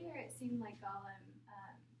earlier it seemed like Gollum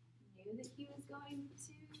knew that he was going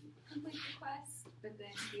to complete the quest, but then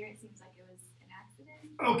here it seems like it was an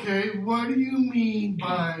accident. Okay, what do you mean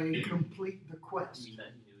by complete the I quest? mean that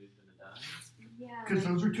he knew he was gonna die. Yeah. Because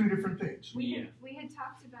those are two different things. We had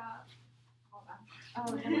talked about. Hold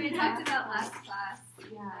on. Oh, We had talked about last class.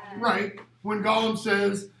 Yeah. Right. When Gollum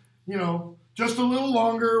says, just a little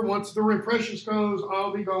longer, once the ring precious goes,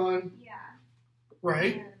 I'll be gone. Yeah.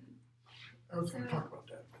 Right? Um, I was going to talk about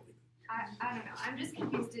that. I don't know. I'm just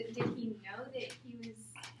confused. Did he know that he was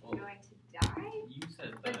Well, going to die? You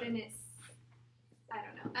said But that. then it's. I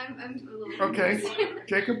don't know. I'm a little. Okay. confused.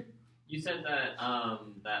 Jacob? You said that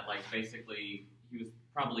that like basically he was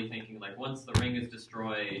probably thinking like once the ring is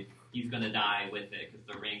destroyed, he's gonna die with it because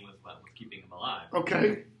the ring was what was keeping him alive.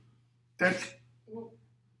 Okay. That's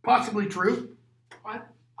possibly true.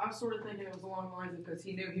 I'm sort of thinking it was along the lines of because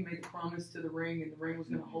he knew he made a promise to the ring and the ring was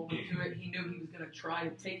going to hold him to it. He knew he was going to try to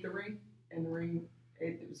take the ring, and the ring,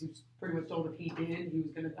 he was pretty much told if he did, he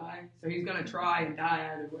was going to die. So he's going to try and die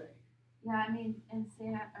either way. Yeah, I mean, and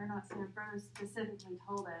Frodo specifically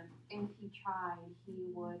told him if he tried, he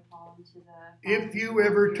would fall into the. If you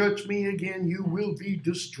ever touch me again, you will be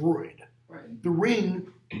destroyed. Right. The ring,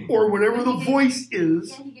 or whatever the voice is.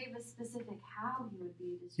 Yeah, he gave a specific how he would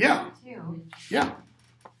be destroyed Yeah. too. Yeah.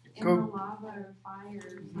 In Go. the lava or fire or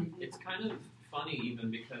something. It's kind of funny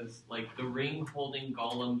even because like the ring holding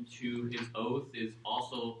Gollum to his oath is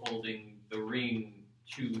also holding the ring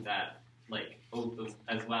to that like oath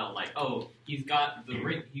as well. Like, oh, he's got the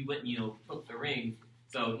ring. He went, took the ring,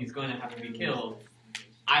 so he's going to have to be killed.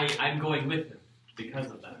 I'm going with him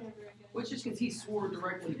because of that. Which is because he swore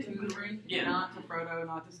directly to the ring, Yeah. not to Frodo,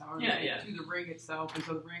 not to Sauron, Yeah. to the ring itself. And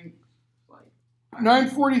so the ring, like,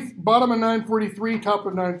 940, bottom of 943, top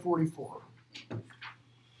of 944.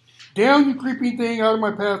 Down, you creeping thing, out of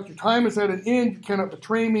my path. Your time is at an end. You cannot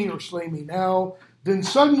betray me or slay me now. Then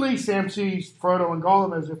suddenly Sam sees Frodo and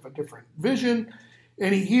Gollum as if a different vision,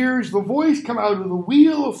 and he hears the voice come out of the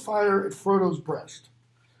wheel of fire at Frodo's breast.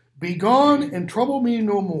 Be gone and trouble me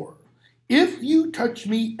no more. If you touch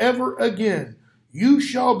me ever again, you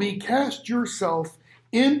shall be cast yourself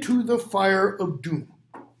into the fire of doom.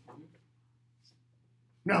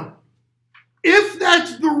 Now, if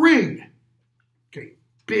that's the ring, okay,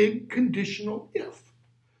 big conditional if.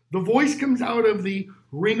 The voice comes out of the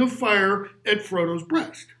ring of fire at Frodo's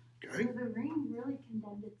breast. Okay? So the ring really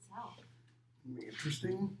condemned itself.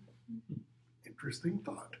 Interesting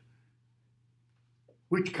thought.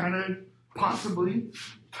 Which kind of possibly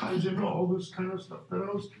ties into all this kind of stuff that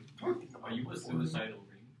I was talking about. Are you a suicidal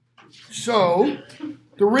ring? So,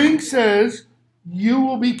 the ring says, you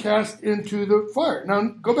will be cast into the fire. Now,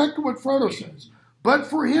 go back to what Frodo says. But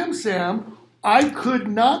for him, Sam, I could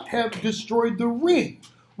not have destroyed the ring.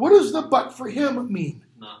 What does the but for him mean?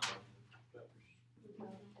 Not.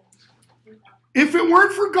 If it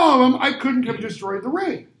weren't for Gollum, I couldn't have destroyed the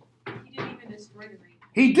ring. He didn't even destroy the ring.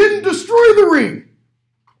 He didn't destroy the ring.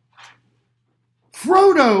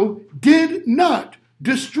 Frodo did not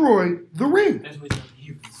destroy the ring. That's what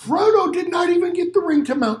you. Frodo did not even get the ring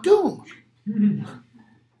to Mount Doom.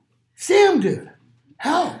 Sam did.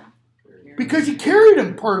 How? Because he carried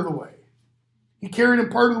him part of the way. He carried him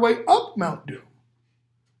part of the way up Mount Doom.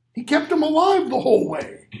 He kept him alive the whole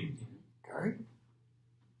way. Okay?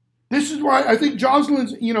 This is why I think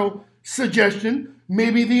Jocelyn's, suggestion,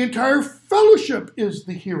 maybe the entire fellowship is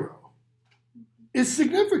the hero, is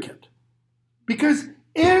significant. Because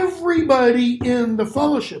everybody in the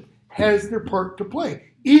fellowship has their part to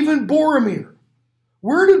play. Even Boromir.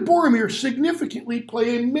 Where did Boromir significantly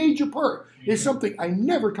play a major part? Is something I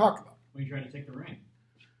never talk about. When you're trying to take the ring.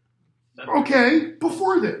 Okay,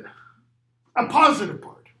 before then. A positive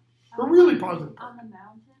part. A really positive part. On the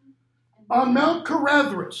mountain? On Mount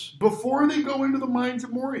Carathris, before they go into the mines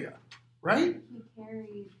of Moria. Right?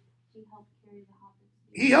 He helped carry the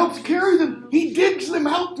hobbits. He helps carry them. He digs them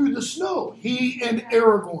out through the snow. He and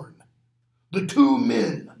Aragorn. The two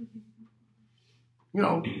men.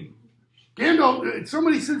 Gandalf,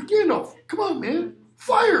 somebody says, Gandalf, come on, man.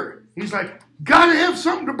 Fire. He's like, gotta have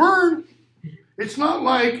something to burn. It's not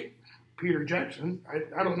like Peter Jackson.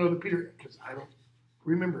 I don't know the Peter, because I don't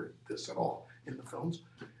remember this at all in the films.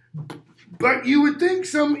 But you would think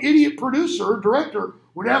some idiot producer or director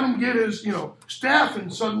would have him get his, staff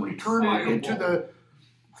and suddenly turn it into the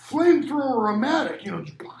flamethrower-o-matic,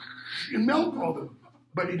 and melt all them.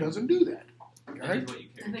 But he doesn't do that. Okay? That is what you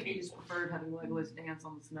I care. think he just preferred having Legolas dance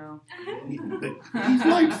on the snow. He's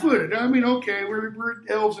light-footed. I mean, okay, we're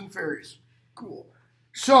elves and fairies. Cool.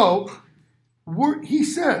 So, he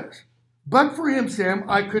says, but for him, Sam,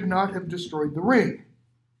 I could not have destroyed the ring.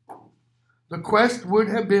 The quest would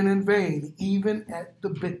have been in vain, even at the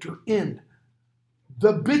bitter end.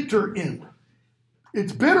 The bitter end.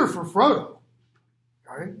 It's bitter for Frodo.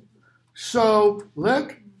 Right? So,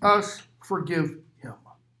 let us forgive him.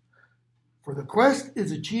 For the quest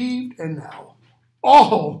is achieved, and now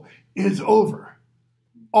all is over.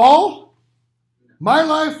 All? My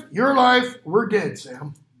life, your life, we're dead,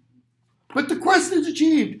 Sam. But the quest is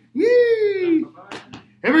achieved. Yay!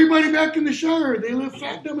 Everybody back in the Shire, they live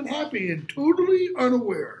fat, dumb, and happy and totally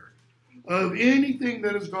unaware of anything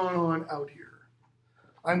that has gone on out here.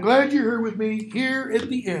 I'm glad you're here with me here at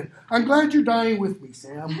the end. I'm glad you're dying with me,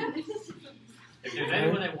 Sam. If there's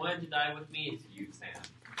anyone that wanted to die with me, it's you, Sam.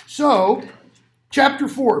 So, chapter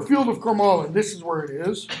 4, Field of Cormallen. This is where it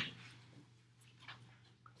is.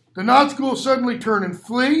 The Nazgûl suddenly turn and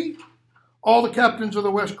flee. All the captains of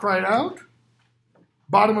the West cried out.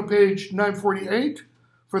 Bottom of page 948.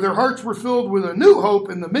 For their hearts were filled with a new hope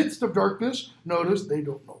in the midst of darkness. Notice they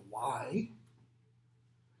don't know why.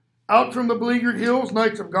 Out from the beleaguered hills,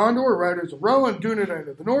 knights of Gondor, riders of Rohan, Dunedain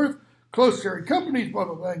of the north, close serried companies, blah,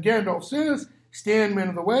 blah, blah. And Gandalf says, stand, men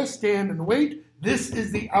of the West, stand and wait. This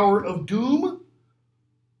is the hour of doom.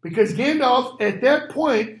 Because Gandalf, at that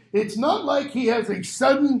point, it's not like he has a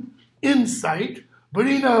sudden insight, but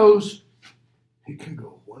he knows it can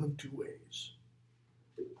go one of two ways.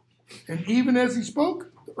 And even as he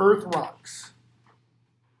spoke, the earth rocks.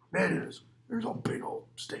 That is, there's a big old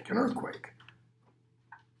stinking earthquake.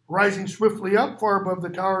 Rising swiftly up, far above the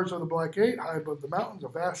towers of the Black Gate, high above the mountains, a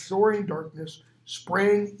vast soaring darkness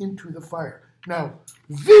sprang into the fire. Now,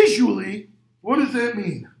 visually, what does that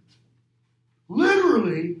mean?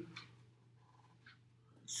 Literally,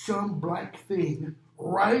 some black thing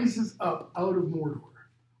rises up out of Mordor,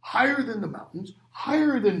 higher than the mountains,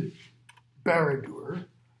 higher than Barad-dûr,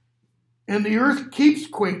 and the earth keeps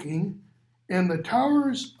quaking, and the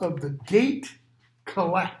towers of the gate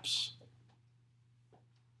collapse.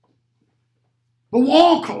 The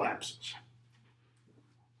wall collapses.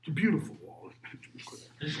 It's a beautiful wall.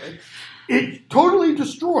 It's totally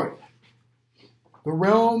destroyed. The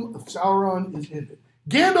realm of Sauron is ended.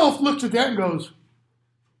 Gandalf looks at that and goes,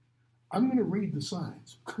 I'm going to read the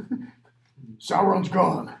signs. Sauron's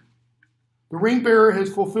gone. The ring bearer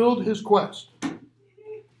has fulfilled his quest.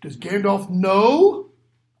 Does Gandalf know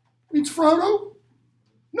it's Frodo?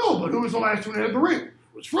 No, but who was the last one to have the ring? It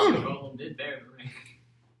was Frodo. Gollum did bear the ring.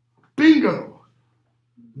 Bingo.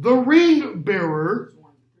 The ring bearer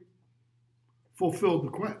fulfilled the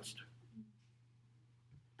quest.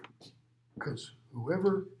 Because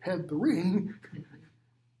whoever had the ring,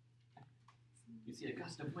 You see a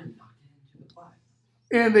gust of wind knocked it into the clouds.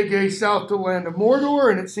 and they gazed south to the land of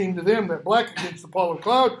Mordor, and it seemed to them that black against the pall of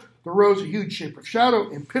cloud there rose a huge shape of shadow,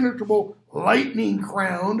 impenetrable, lightning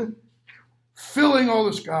crowned, filling all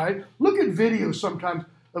the sky. Look at videos sometimes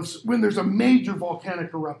of when there's a major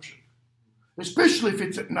volcanic eruption, especially if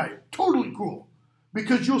it's at night. Totally cool,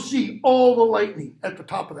 because you'll see all the lightning at the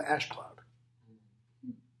top of the ash cloud.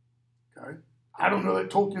 Okay? I don't know that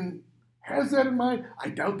Tolkien has that in mind. I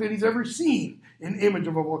doubt that he's ever seen an image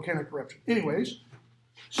of a volcanic eruption. Anyways,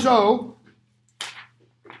 so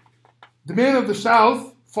the men of the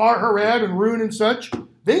south, Far-Harad and Rhûn and such,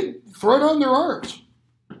 they throw down their arms.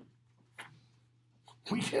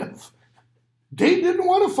 They didn't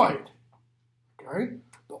want to fight. Okay?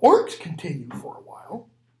 The orcs continue for a while.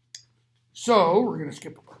 So we're going to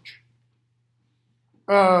skip a bunch.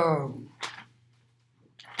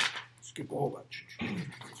 Skip a whole bunch.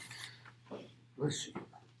 Let's see.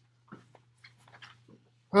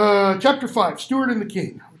 Chapter 5, Stewart and the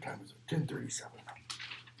King. What time is it? 10:37.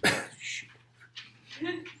 Shoot.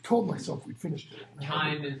 Told myself we'd finish today.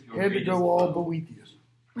 Time is your Had to go greatest all foe. Boethius.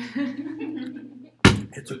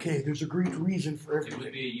 It's okay. There's a great reason for It would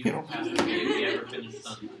everything. be a unique task if we ever finished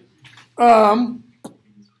Sunlight.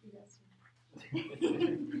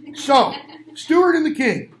 So, Stewart and the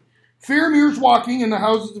King. Faramir's walking in the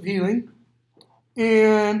houses of healing,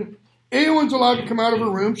 and Eowyn's allowed to come out of her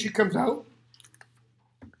room. She comes out.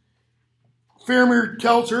 Faramir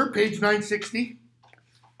tells her, page 960,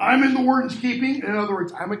 I'm in the warden's keeping. In other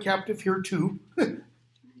words, I'm a captive here too.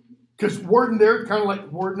 Because warden there, kind of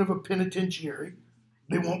like warden of a penitentiary.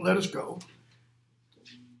 They won't let us go.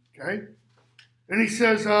 Okay? And he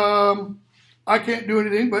says, I can't do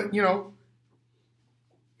anything, but, you know,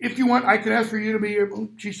 if you want, I can ask for you to be able.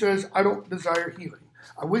 She says, I don't desire healing.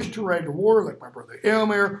 I wish to ride to war like my brother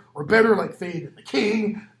Aylmer, or better like Theoden the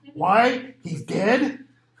king. Why? He's dead.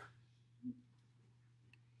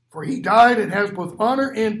 For he died and has both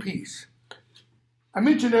honor and peace. I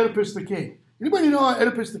mentioned Oedipus the king. Anybody know how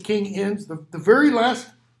Oedipus the king ends? The very last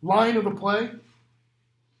line of the play?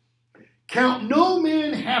 Count no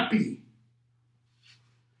man happy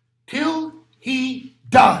till he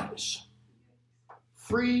dies,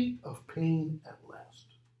 free of pain at last.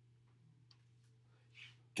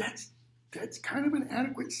 That's kind of an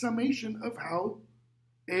adequate summation of how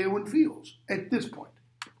Eowyn feels at this point.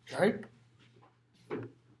 Okay?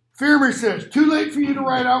 Faramir says, too late for you to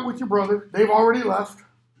ride out with your brother. They've already left.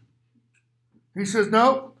 He says,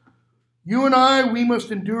 no, you and I, we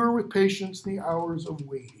must endure with patience the hours of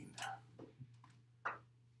waiting.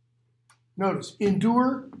 Notice,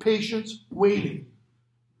 endure, patience, waiting.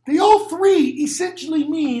 They all three essentially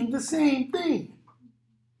mean the same thing.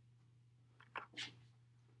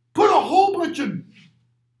 Put a whole bunch of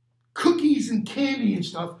cookies and candy and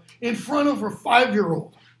stuff in front of a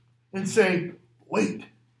 5-year-old and say, wait.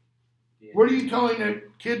 Yeah. What are you telling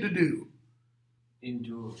that kid to do?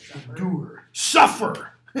 Endure. Endure.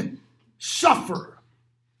 Suffer. Suffer.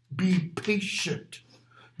 Be patient.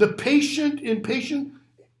 The patient in patient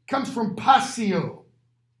comes from passio,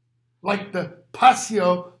 like the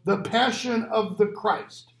passio, the passion of the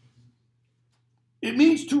Christ. It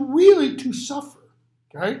means to suffer.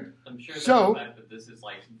 Okay? I'm sure that So- the fact that this is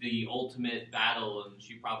like the ultimate battle, and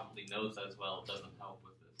she probably knows as well, doesn't help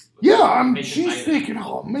with this. Yeah, Patience she's item. thinking,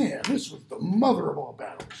 oh man, this was the mother of all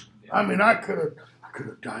battles. Yeah. I mean, I could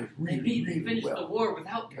have died They really, really finished the well. war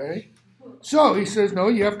without me. Okay? So he says, no,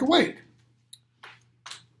 you have to wait.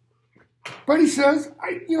 But he says,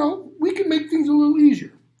 we can make things a little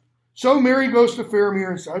easier. So Mary goes to Faramir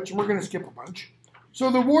and such, and we're going to skip a bunch.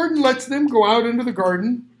 So the warden lets them go out into the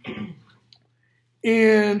garden.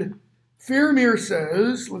 And Faramir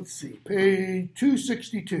says, let's see, page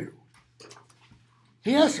 262.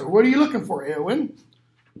 He asks her, what are you looking for, Eowyn?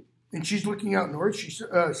 And she's looking out north.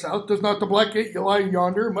 South. Does not the black gate lie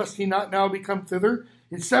yonder? Must he not now become thither?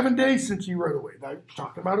 It's 7 days since he rode away. Now,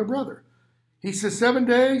 talking about her brother. He says, 7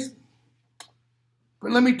 days?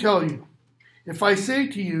 But let me tell you, if I say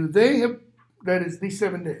to you, they have, that is these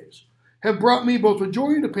 7 days, have brought me both a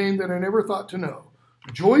joy and a pain that I never thought to know.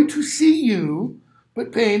 Joy to see you,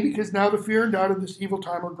 but pain because now the fear and doubt of this evil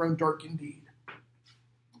time are grown dark indeed.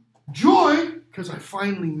 Joy, because I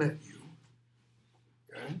finally met you.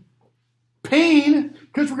 Okay? Pain,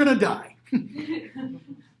 because we're going to die.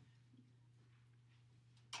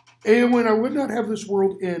 Eowyn, I would not have this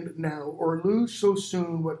world end now or lose so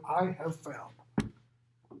soon what I have found.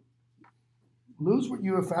 Lose what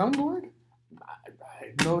you have found, Lord?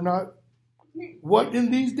 I know not what in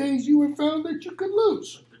these days you have found that you could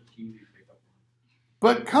lose.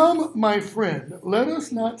 But come, my friend, let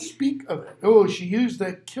us not speak of it. Oh, she used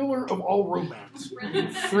that killer of all romance.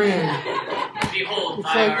 Friend. Behold, It's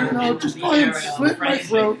like, just go ahead and slit my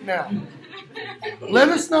throat now. Let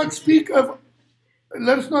us not speak at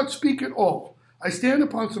all. I stand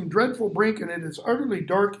upon some dreadful brink, and it is utterly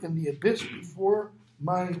dark in the abyss before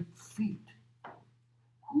my feet.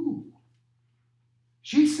 Ooh.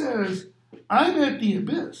 She says, I'm at the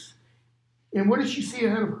abyss. And what does she see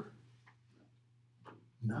ahead of her?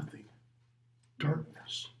 Nothing.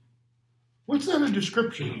 Darkness. What's that a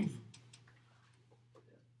description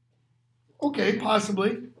of? Okay,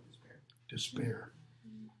 possibly. Despair.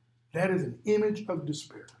 That is an image of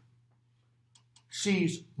despair.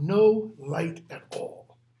 Sees no light at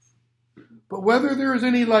all. But whether there is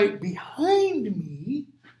any light behind me,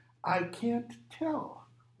 I can't tell.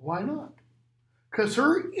 Why not? Because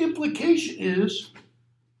her implication is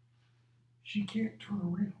she can't turn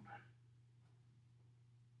around.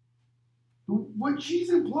 What she's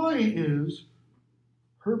implying is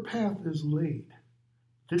her path is laid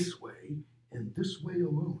this way and this way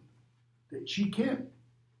alone. That she can't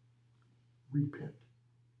repent.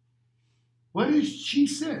 What has she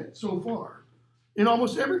said so far in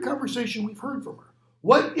almost every conversation we've heard from her?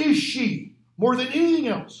 What is she more than anything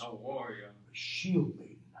else? A warrior. A shield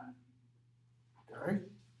maiden. Okay?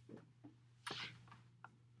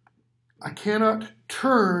 I cannot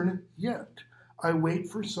turn yet. I wait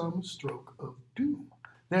for some stroke of doom.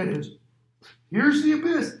 That is, here's the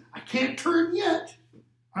abyss. I can't turn yet.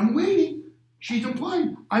 I'm waiting. She's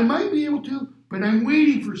implying I might be able to, but I'm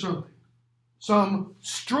waiting for something. Some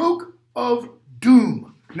stroke of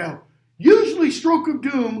doom. Now, usually stroke of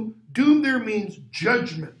doom there means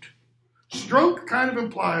judgment. Stroke kind of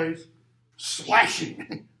implies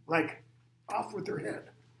slashing, like off with their head.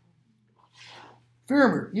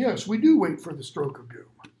 Faramir, yes, we do wait for the stroke of doom.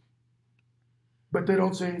 But they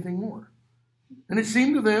don't say anything more. And it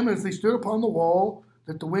seemed to them as they stood upon the wall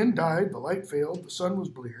that the wind died, the light failed, the sun was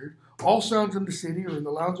bleared, all sounds in the city or in the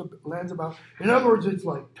lands about. In other words, it's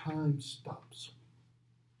like time stops.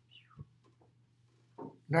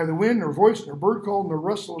 Neither wind, nor voice, nor bird call, nor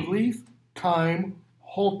rustle of leaf, time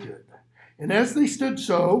halted. And as they stood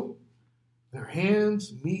so, their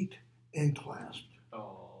hands meet and clasped.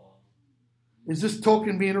 Oh. Is this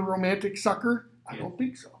Tolkien being a romantic sucker? I don't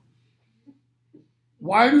think so.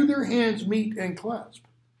 Why do their hands meet and clasp?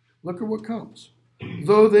 Look at what comes.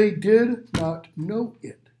 Though they did not know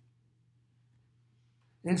it.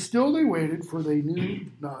 And still they waited, for they knew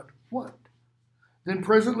not what. Then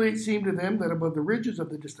presently it seemed to them that above the ridges of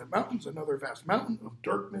the distant mountains another vast mountain of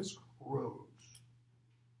darkness rose.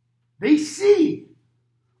 They see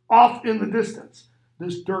off in the distance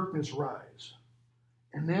this darkness rise.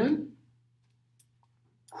 And then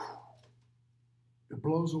it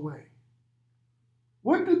blows away.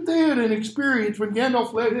 What did Theoden experience when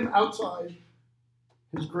Gandalf led him outside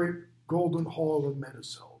his great golden hall of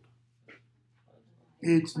Meduseld?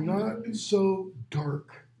 It's not so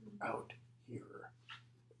dark out here.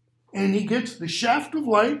 And he gets the shaft of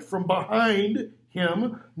light from behind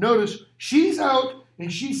him. Notice, she's out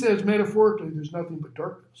and she says metaphorically, there's nothing but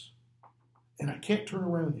darkness. And I can't turn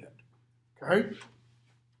around yet. Okay?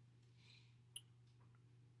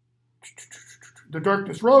 The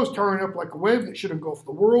darkness rose, towering up like a wave that should engulf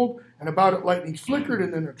the world, and about it lightnings flickered,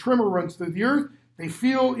 and then a tremor runs through the earth. They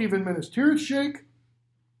feel even Minas Tirith shake.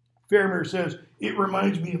 Faramir says, it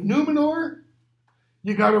reminds me of Numenor.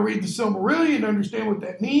 You got to read the Silmarillion and understand what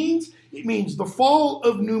that means. It means the fall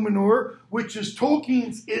of Numenor, which is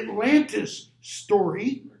Tolkien's Atlantis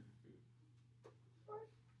story.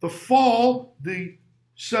 The fall, the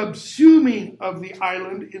subsuming of the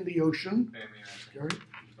island in the ocean. Okay.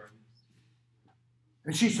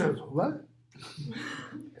 And she says, what?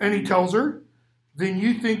 And he tells her, then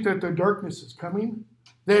you think that the darkness is coming?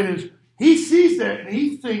 That is, he sees that and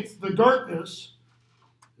he thinks the darkness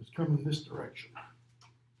is coming this direction.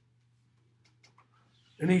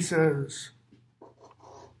 And he says,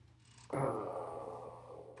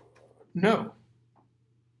 no.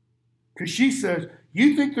 Because she says,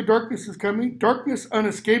 you think the darkness is coming? Darkness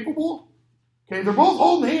unescapable? Okay, they're both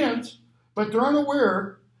holding hands, but they're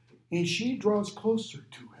unaware. And she draws closer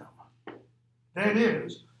to him. That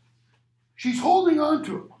is, she's holding on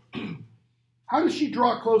to him. How does she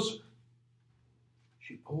draw closer?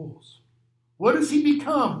 She pulls. What does he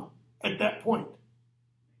become at that point?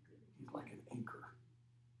 He's like an anchor.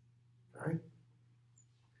 Right?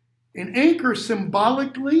 An anchor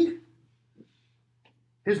symbolically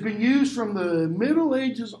has been used from the Middle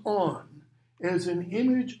Ages on as an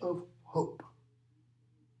image of hope.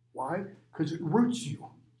 Why? Because it roots you.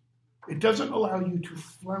 It doesn't allow you to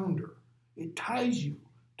flounder. It ties you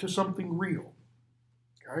to something real.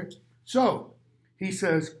 Okay? So, he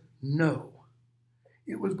says, no.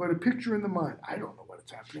 It was but a picture in the mind. I don't know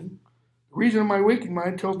what's happening. The reason of my waking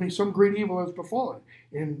mind tells me some great evil has befallen.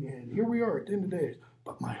 And here we are at the end of days.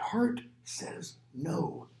 But my heart says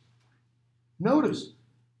no. Notice,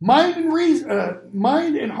 mind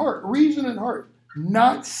and heart, reason and heart,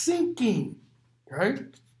 not sinking. Okay?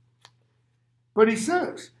 But he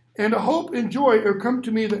says, and a hope and joy have come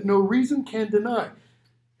to me that no reason can deny.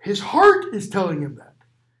 His heart is telling him that.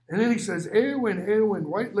 And then he says, Eowyn, Eowyn,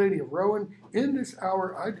 White Lady of Rowan, in this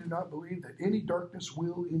hour I do not believe that any darkness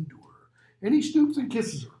will endure. And he stoops and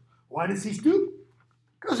kisses her. Why does he stoop?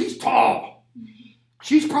 Because he's tall.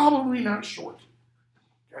 She's probably not short.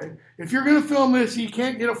 Okay? If you're going to film this, you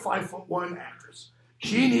can't get a 5'1" actress.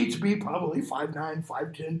 She needs to be probably 5'9",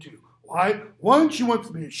 5'10", too. Why? One, she wants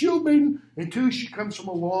to be a shield maiden, and two, she comes from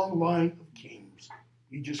a long line of kings.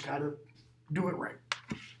 You just got to do it right.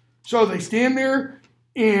 So they stand there,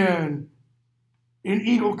 and an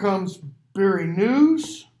eagle comes bearing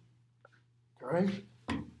news. Okay.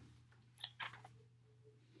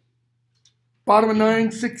 Bottom of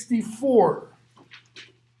 964.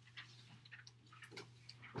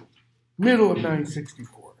 Middle of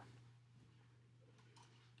 964.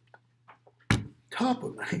 Top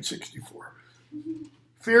of 964.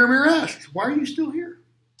 Faramir asks, why are you still here?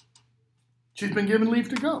 She's been given leave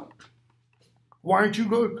to go. Why aren't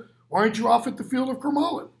you off at the field of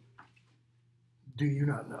Kermallen? Do you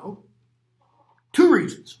not know? 2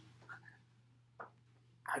 reasons.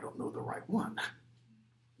 I don't know the right one.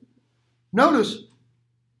 Notice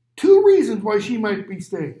 2 reasons why she might be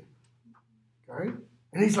staying. Okay?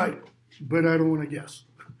 And he's like, but I don't want to guess.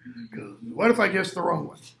 Because what if I guess the wrong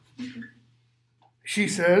one? She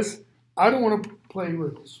says, I don't want to play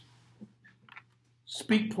riddles.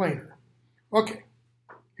 Speak plainer. Okay,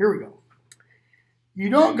 here we go. You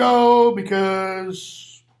don't go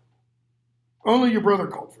because only your brother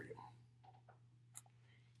called for you.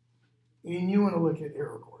 And you want to look at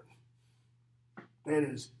Aragorn. That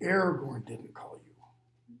is, Aragorn didn't call you.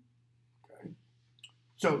 Okay?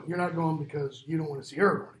 So you're not going because you don't want to see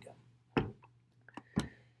Aragorn again.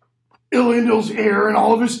 Elendil's heir and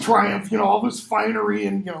all of his triumph, all of his finery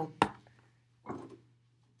and,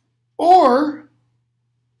 Or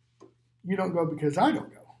you don't go because I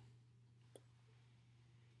don't go.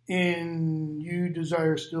 And you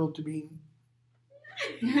desire still to be,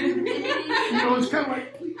 it's kind of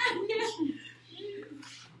like,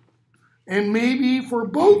 and maybe for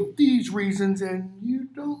both these reasons, and you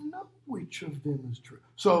don't know which of them is true.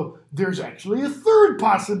 So there's actually a third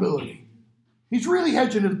possibility. He's really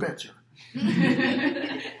hedging his bets here.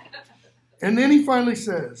 And then he finally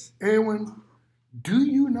says, Eowyn, do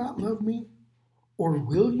you not love me? Or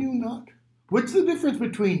will you not? What's the difference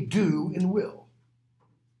between do and will?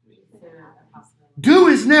 Do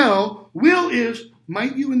is now, will is,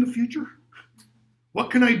 might you in the future?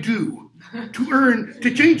 What can I do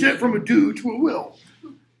to change that from a do to a will?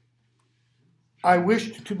 I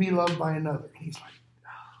wished to be loved by another. And he's like,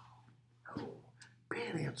 no,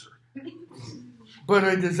 bad answer. But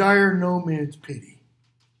I desire no man's pity.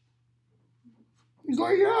 He's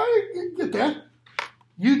like, yeah, I get that.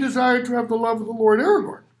 You desire to have the love of the Lord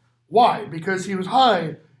Aragorn. Why? Because he was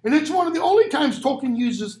high. And it's one of the only times Tolkien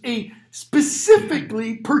uses a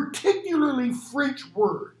specifically, particularly French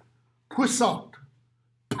word. Puissant.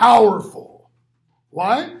 Powerful.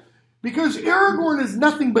 Why? Because Aragorn is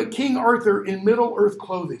nothing but King Arthur in Middle-earth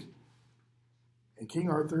clothing. And King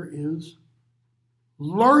Arthur is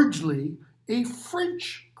largely a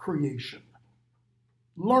French creation.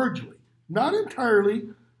 Largely. Not entirely,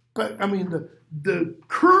 but the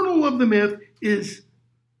kernel of the myth is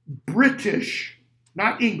British,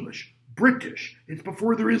 not English, British. It's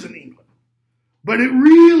before there is an England. But it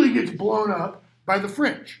really gets blown up by the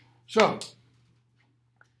French. So,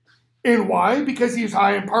 and why? Because he's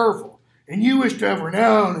high and powerful. And you wish to have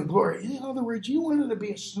renown and glory. In other words, you wanted to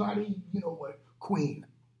be a snotty, queen.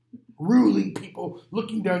 Ruling people,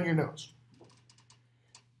 looking down your nose.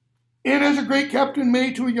 And as a great captain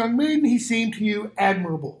made to a young maiden, he seemed to you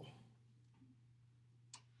admirable.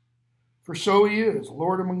 For so he is,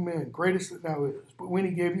 Lord among men, greatest that now is. But when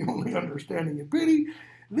he gave you only understanding and pity,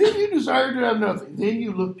 then you desired to have nothing. Then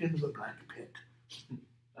you looked into the black pit.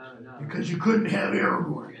 No. Because you couldn't have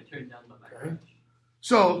Aragorn. Turn down the back. Okay?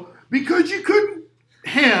 So, because you couldn't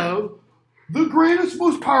have the greatest,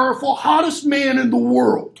 most powerful, hottest man in the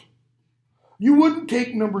world, you wouldn't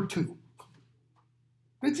take number 2.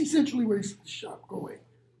 That's essentially what he said. Shut up, go away.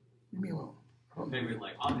 Leave me alone. They were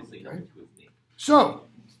like, obviously, number 2 is me. So,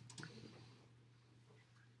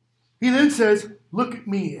 he then says, look at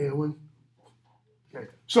me, Eowyn. Okay.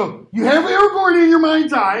 So, you have Aragorn in your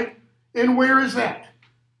mind's eye, and where is that?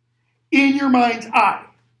 In your mind's eye.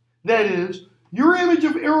 That is, your image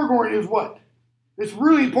of Aragorn is what? It's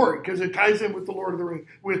really important because it ties in with the Lord of the Rings,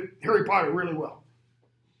 with Harry Potter really well.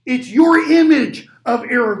 It's your image of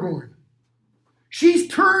Aragorn. She's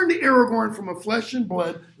turned Aragorn from a flesh and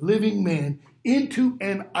blood living man into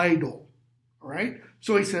an idol. All right?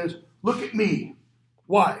 So he says, look at me.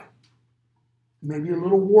 Why? Maybe a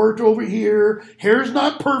little wart over here. Hair's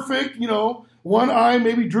not perfect, One eye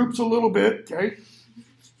maybe droops a little bit. Okay?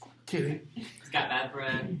 Kidding. It's got bad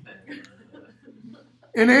breath.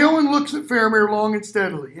 And Eowyn looks at Faramir long and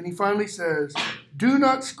steadily, and he finally says, do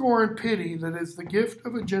not scorn pity that is the gift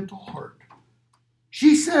of a gentle heart.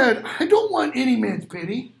 She said, I don't want any man's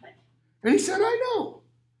pity. And he said, I know.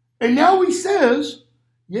 And now he says,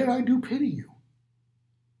 yet I do pity you.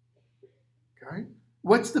 Okay?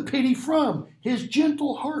 What's the pity from? His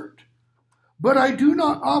gentle heart. But I do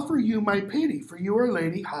not offer you my pity, for you are a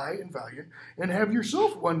lady high and valiant, and have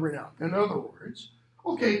yourself won renown. In other words,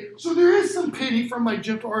 okay, so there is some pity from my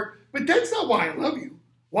gentle heart, but that's not why I love you.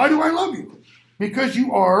 Why do I love you? Because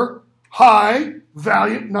you are high,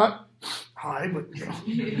 valiant, not high, but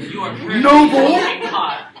You are noble.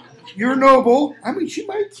 hot. You're noble. She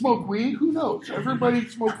might smoke weed. Who knows? Everybody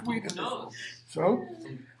smokes weed in this world. So,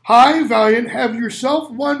 high, valiant, have yourself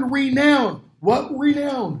won renown. What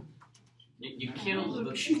renown? You killed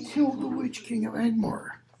the... She killed the Witch King of Angmar.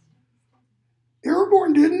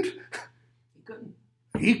 Aragorn didn't. He couldn't.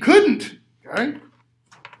 He couldn't. Okay?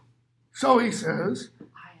 So he says,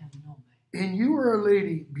 I am no man. and you are a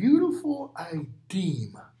lady, beautiful I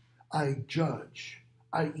deem, I judge,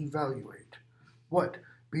 I evaluate. What?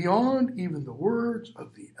 Beyond even the words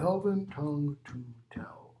of the elven tongue to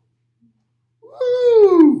tell.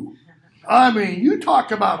 Woo! You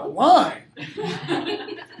talk about a line.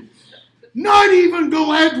 not even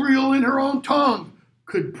Galadriel in her own tongue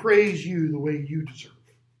could praise you the way you deserve.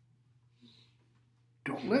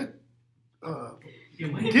 Don't let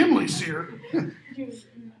Gimli see her.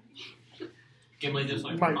 Gimli just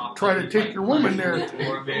like Might try to take your woman there. It's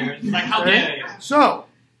like, how dare you? So,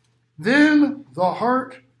 then the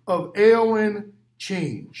heart of Éowyn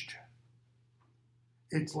changed.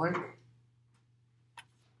 It's like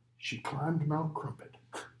she climbed Mount Crumpet.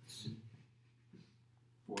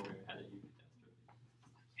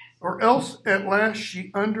 Or else at last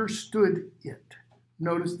she understood it.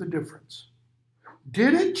 Notice the difference.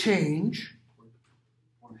 Did it change?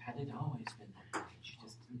 Or had it always been that way? She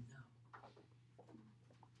just didn't know.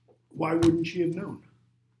 Why wouldn't she have known?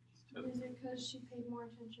 Is it because she paid more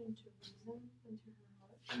attention to reason than to her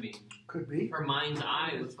heart? I mean, Could be. her mind's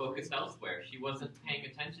eye was focused elsewhere. She wasn't paying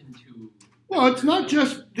attention to. Well, it's not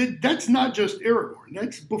just, that's not just Aragorn.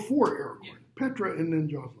 That's before Aragorn. Yeah. Petra and then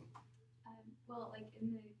Jocelyn. Well, like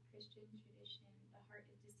in the Christian tradition, the heart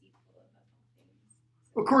is deceitful above all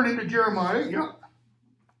things. According to Jeremiah, yeah.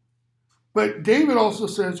 But David also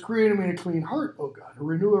says, create in me a clean heart, O God, and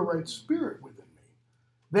renew a right spirit within me.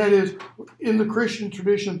 That is, in the Christian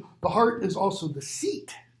tradition, the heart is also the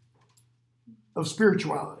seat of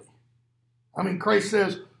spirituality. I mean, Christ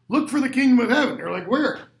says, look for the kingdom of heaven. They're like,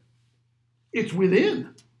 where? It's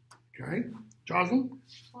within. Okay? Jocelyn?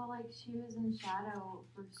 Well, like she was in shadow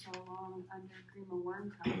for so long under Grima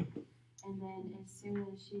Wormcoat, and then as soon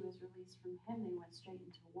as she was released from him, they went straight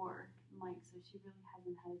into war. Like, so she really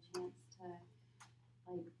hasn't had a chance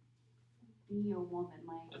to, like, be a woman,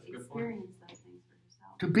 like, experience those things for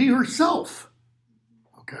herself. To be herself.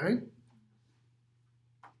 Okay?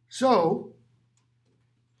 So,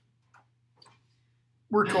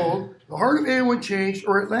 we're told, the heart of Éowyn changed,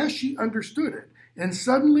 or at last she understood it. And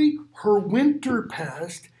suddenly her winter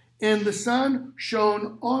passed, and the sun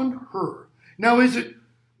shone on her. Now, is it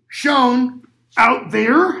shone out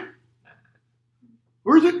there?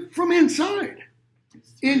 Or is it from inside?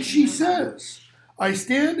 And she says, I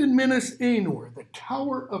stand in Minas Anor, the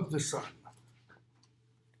tower of the sun.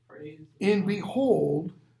 And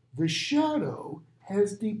behold, the shadow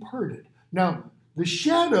has departed. Now, the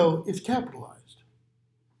shadow is capitalized.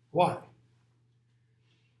 Why?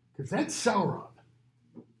 Because that's Sauron.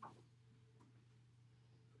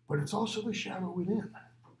 But it's also the shadow within.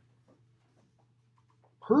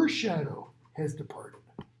 Her shadow has departed.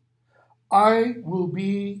 I will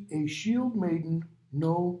be a shield maiden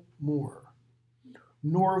no more,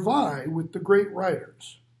 nor vie with the great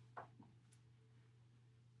riders,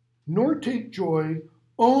 nor take joy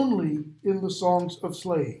only in the songs of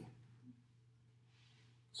slaying.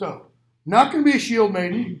 So, not going to be a shield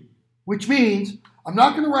maiden, which means I'm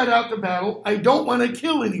not going to ride out to battle. I don't want to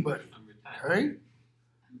kill anybody. Okay?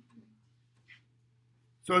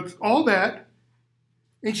 So it's all that.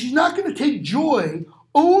 And she's not going to take joy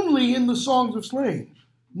only in the songs of slaying.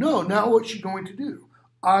 No, now what's she going to do?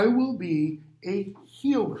 I will be a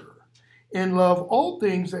healer and love all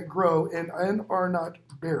things that grow and are not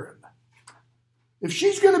barren. If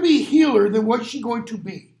she's going to be a healer, then what's she going to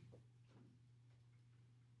be?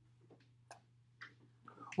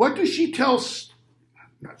 What does she tell,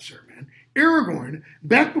 Aragorn,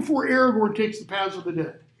 back before Aragorn takes the paths of the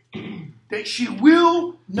dead? That she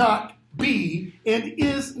will not be and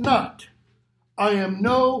is not. I am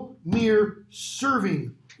no mere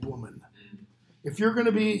serving woman. If you're going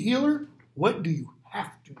to be a healer, what do you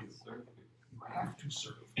have to do? You have to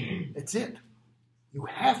serve. That's it. You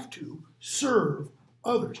have to serve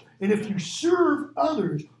others. And if you serve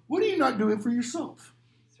others, what are you not doing for yourself?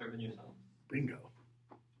 Serving yourself. Bingo.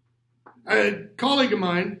 A colleague of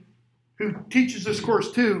mine who teaches this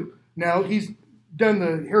course too, now he's done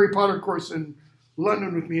the Harry Potter course in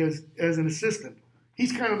London with me as an assistant.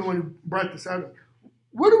 He's kind of the one who brought this out.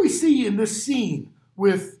 What do we see in this scene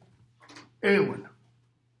with Éowyn?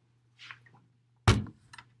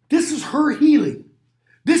 This is her healing.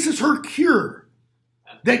 This is her cure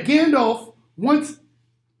that Gandalf wants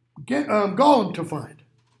Gollum to find.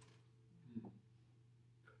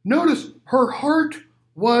 Notice her heart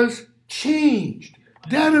was changed.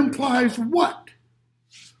 That implies what?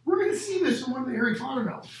 We're going to see this in one of the Harry Potter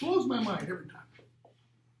novels. It blows my mind every time.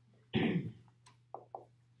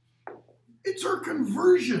 It's her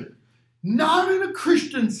conversion. Not in a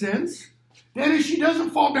Christian sense. That is, she doesn't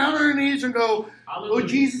fall down on her knees and go, oh,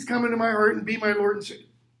 Jesus, come into my heart and be my Lord and Savior.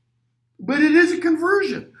 But it is a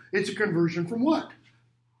conversion. It's a conversion from what?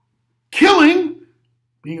 Killing,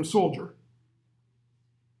 being a soldier.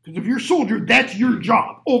 Because if you're a soldier, that's your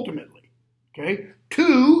job, ultimately. Okay?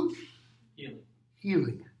 To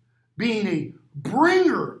healing. Being a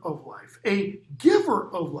bringer of life, a giver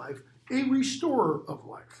of life, a restorer of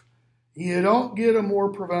life. You don't get a more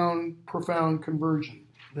profound conversion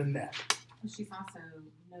than that. She's also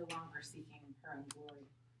no longer seeking her own glory.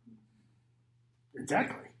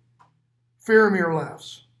 Exactly. Faramir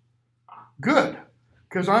laughs. Good,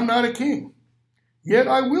 because I'm not a king. Yet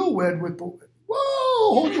I will wed with the...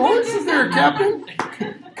 Whoa, hold your horses there, Captain.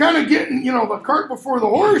 Kind of getting, the cart before the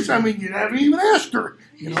horse. I mean, you haven't even asked her,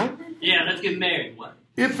 Yeah, let's get married. What?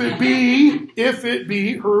 If it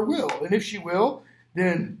be her will. And if she will,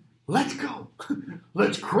 then let's go.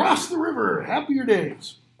 Let's cross the river. Happier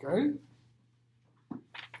days. Okay?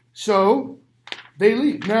 So, they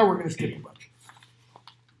leave. Now we're going to skip a bunch.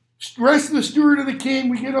 Rest of the steward of the king,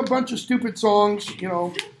 we get a bunch of stupid songs,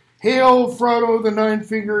 Hail, Frodo, the 9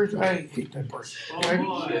 fingers. I hate that part. Oh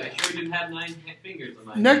boy, I sure didn't have 9 fingers on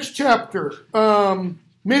my Next chapter,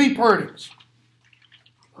 many partings.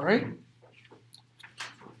 All right?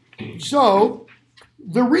 So,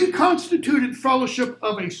 the reconstituted fellowship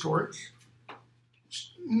of a sort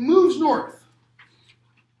moves north.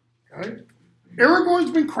 Okay?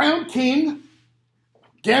 Aragorn's been crowned king.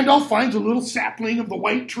 Gandalf finds a little sapling of the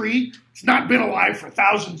white tree. It's not been alive for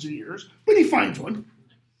thousands of years, but he finds one.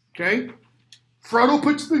 Okay? Frodo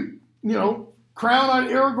puts the, crown on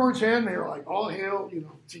Aragorn's head, and they're like, all hail,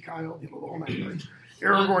 Seek Heil, the whole 9 yards.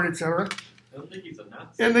 Aragorn, etc. I don't think he's a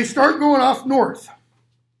Nazi. And they start going off north.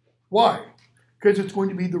 Why? Because it's going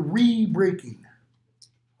to be the re-breaking.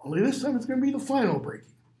 Only this time it's going to be the final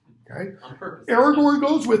breaking. Okay? On purpose. Aragorn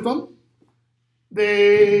goes with them.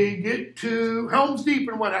 They get to Helm's Deep,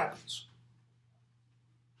 and what happens?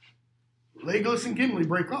 Legolas and Gimli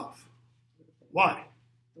break off. Why?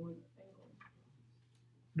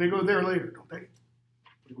 They go there later, don't they?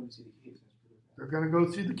 They're going to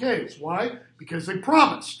go through the caves. Why? Because they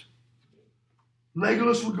promised.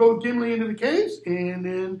 Legolas would go with Gimli into the caves, and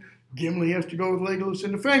then Gimli has to go with Legolas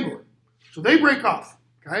into Fangorn. So they break off.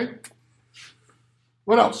 Okay?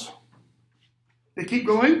 What else? They keep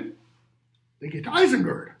going. They get to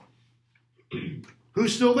Isengard.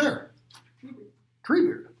 Who's still there?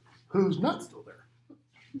 Treebeard. Who's not still there?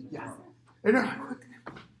 Yeah. And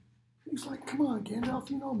he's like, come on,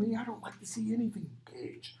 Gandalf, you know me. I don't like to see anything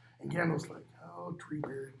caged. And Gandalf's like, oh,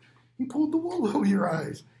 Treebeard. He pulled the wool over your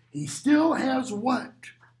eyes. He still has what?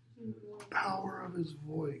 Power of his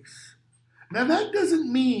voice. Now, that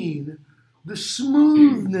doesn't mean the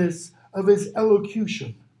smoothness of his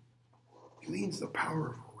elocution. It means the power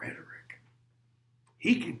of rhetoric.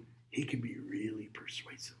 He can be really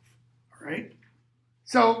persuasive. All right?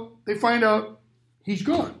 So they find out he's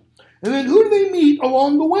gone. And then who do they meet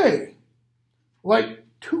along the way? Like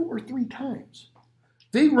 2 or 3 times.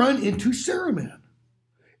 They run into Saruman.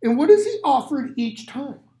 And what is he offered each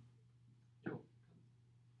time?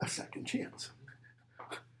 A second chance.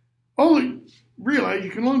 Only realize you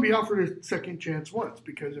can only be offered a second chance once,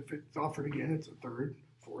 because if it's offered again, it's a 3rd,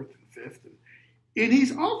 4th, and 5th. And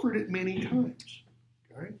he's offered it many times.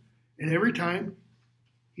 Okay? And every time,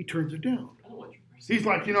 he turns it down. He's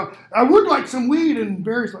like, I would like some weed. And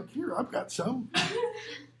Barry's like, here, I've got some.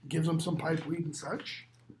 Gives him some pipe weed and such.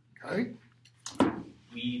 Okay?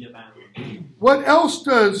 Weed about. What else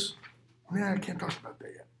does... I can't talk about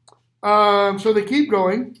that yet. So they keep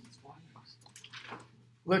going.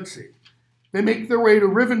 Let's see. They make their way to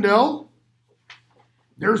Rivendell.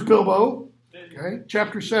 There's Bilbo. Okay?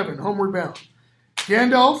 Chapter 7, Homeward Bound.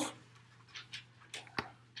 Gandalf,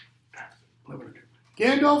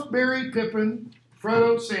 Merry, Pippin,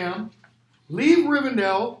 Frodo, Sam leave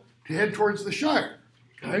Rivendell to head towards the Shire.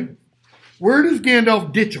 Okay? Where does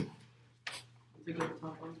Gandalf ditch them?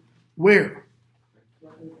 Where?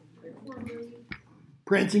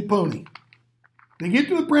 Prancing Pony. They get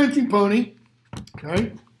to the Prancing Pony.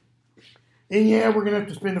 Okay? And yeah, we're going to have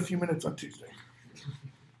to spend a few minutes on Tuesday.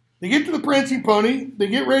 They get to the Prancing Pony. They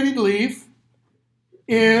get ready to leave.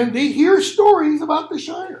 And they hear stories about the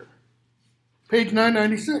Shire. Page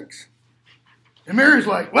 996. And Mary's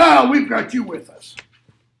like, well, we've got you with us.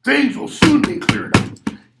 Things will soon be cleared up.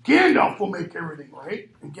 Gandalf will make everything right.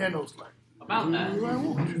 And Gandalf's like, About that. I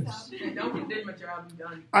won't. Don't did my job, I'm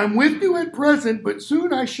done. I'm with you at present, but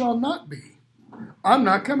soon I shall not be. I'm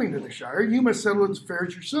not coming to the Shire. You must settle its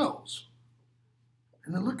affairs yourselves.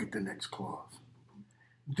 And then look at the next clause.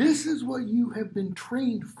 This is what you have been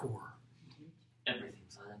trained for.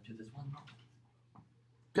 Everything's led up to this one moment.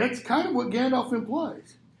 That's kind of what Gandalf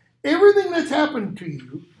implies. Everything that's happened to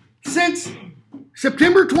you since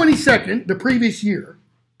September 22nd, the previous year,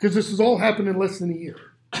 because this has all happened in less than a year.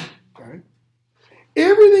 Okay?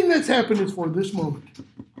 Everything that's happened is for this moment.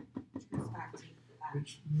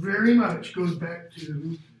 Which very much goes back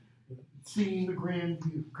to seeing the grand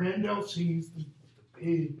view. Gandalf sees the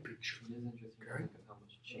big picture. It is interesting to Okay. think of how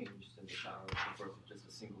much changed in the shower over the course of just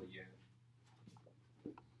a single year.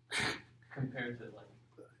 Compared to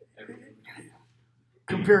like everything.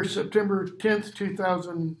 Compare September 10th,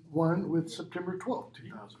 2001 with September 12th,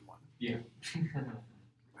 2001. Yeah.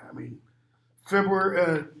 I mean,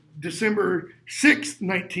 December 6th,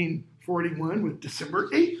 1941 with December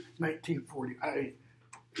 8th, 1940.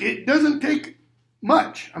 It doesn't take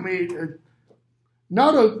much. I mean,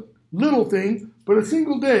 not a little thing, but a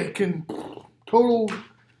single day can total.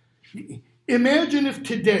 Imagine if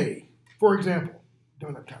today, for example,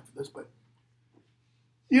 don't have time for this, but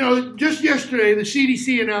just yesterday, the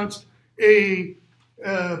CDC announced a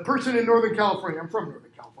person in Northern California. I'm from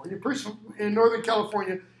Northern California. A person in Northern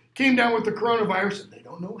California came down with the coronavirus, and they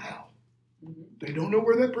don't know how. They don't know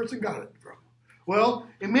where that person got it from. Well,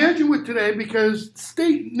 imagine with today, because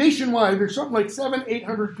nationwide, there's something like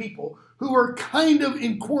 700-800 people who are kind of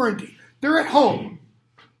in quarantine. They're at home.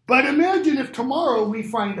 But imagine if tomorrow we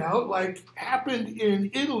find out, like happened in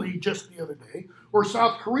Italy just the other day, or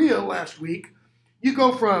South Korea last week, you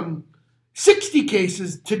go from 60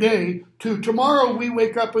 cases today to tomorrow we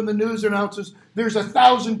wake up and the news announces there's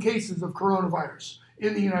 1,000 cases of coronavirus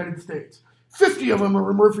in the United States. 50 of them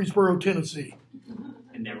are in Murfreesboro, Tennessee.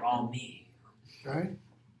 And they're all me. Right?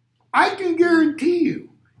 I can guarantee you,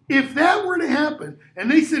 if that were to happen,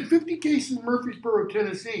 and they said 50 cases in Murfreesboro,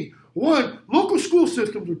 Tennessee, one, local school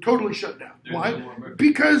systems would totally shut down. There's Why? no more-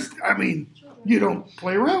 Because, you don't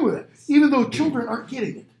play around with it, even though children aren't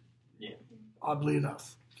getting it. Yeah. Oddly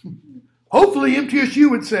enough. Hopefully MTSU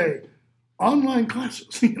would say, online classes,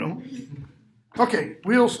 Okay,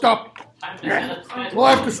 we'll stop. We'll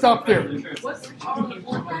have to stop there. What's all that?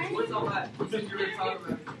 You were talking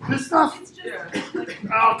about. This stuff,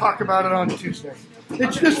 I'll talk about it on Tuesday.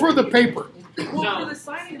 It's just for the paper. Well, for the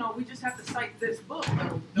citing and all, we just have to cite this book,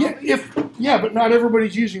 though. But not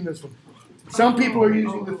everybody's using this one. Some people are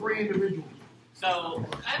using the 3 individuals. So,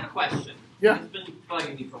 I have a question. Yeah. It's been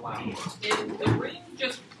bugging me for a while. If the ring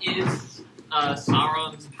just is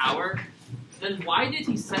Sauron's power, then why did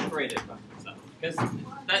he separate it from himself? Because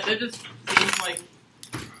that just seems like...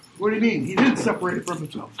 What do you mean? He didn't separate it from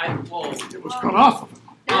himself. It was cut off of him.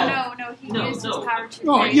 No, he used his power to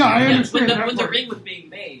Oh, yeah, I understand that When the part. ring was being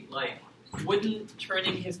made, wouldn't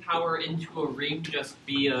turning his power into a ring just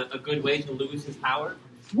be a good way to lose his power?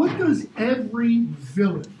 What does every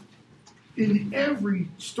villain in every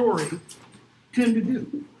story tend to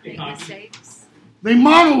do? mistakes. They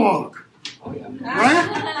monologue, Oh, yeah.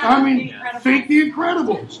 right? Think The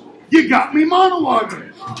Incredibles. You got me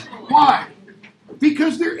monologuing. Why?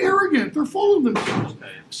 Because they're arrogant. They're full of themselves.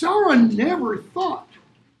 Sauron never thought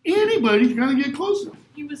anybody's going to get close to him.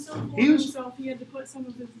 He was so full of He was- himself, he had to put some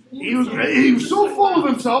of his... He was so full of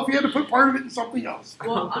himself, he had to put part of it in something else.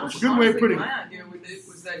 Well, That's a good way of putting it. my idea with it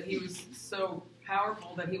was that he was so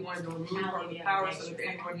powerful that he wanted to remove part of the power so that if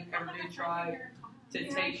anyone ever did try to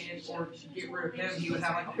take it or to get rid of him, he would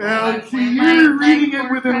have like a whole Well, life see, plan. you're reading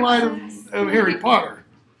it within light of Harry Potter.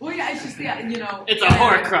 Well, yeah, it's just It's a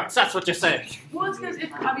Horcrux, that's what you're saying. Well, it's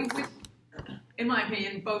because in my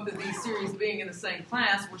opinion, both of these series being in the same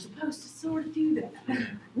class, we're supposed to sort of do that.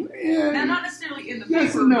 Now, Yeah, not necessarily in the Yes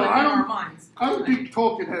paper, and no, but I in don't- our minds. I don't think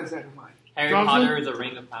Tolkien has that in mind. Harry Johnson? Potter is a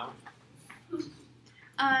ring of power.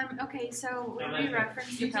 Okay, so when we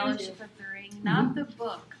reference the Fellowship of the Ring, not the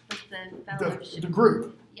book, but the The Fellowship.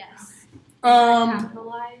 group. Yes.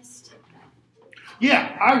 Capitalized.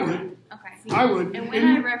 Yeah, I would. Okay. I would. And when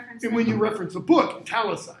I reference And when you reference the book,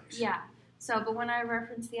 italicized. yeah. So, but when I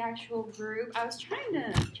reference the actual group, I was trying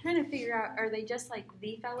to figure out: are they just like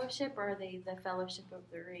the Fellowship, or are they the Fellowship of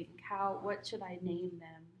the Ring? What should I name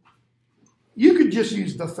them? You could just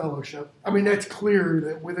use the fellowship. I mean, that's clear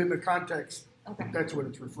that within the context, Okay. that's what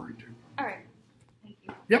it's referring to. All right. Thank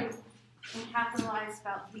you. Yep. And capitalize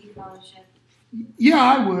about the Fellowship. Yeah,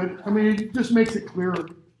 I would. I mean, it just makes it clearer.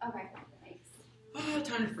 Okay. Thanks. Oh,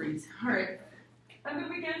 time to freeze. All right. Have a good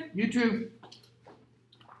weekend. You too.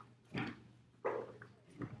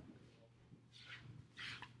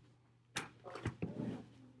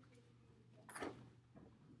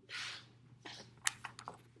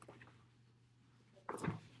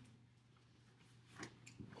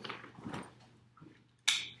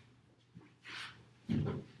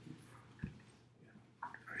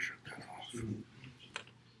 I shut that off.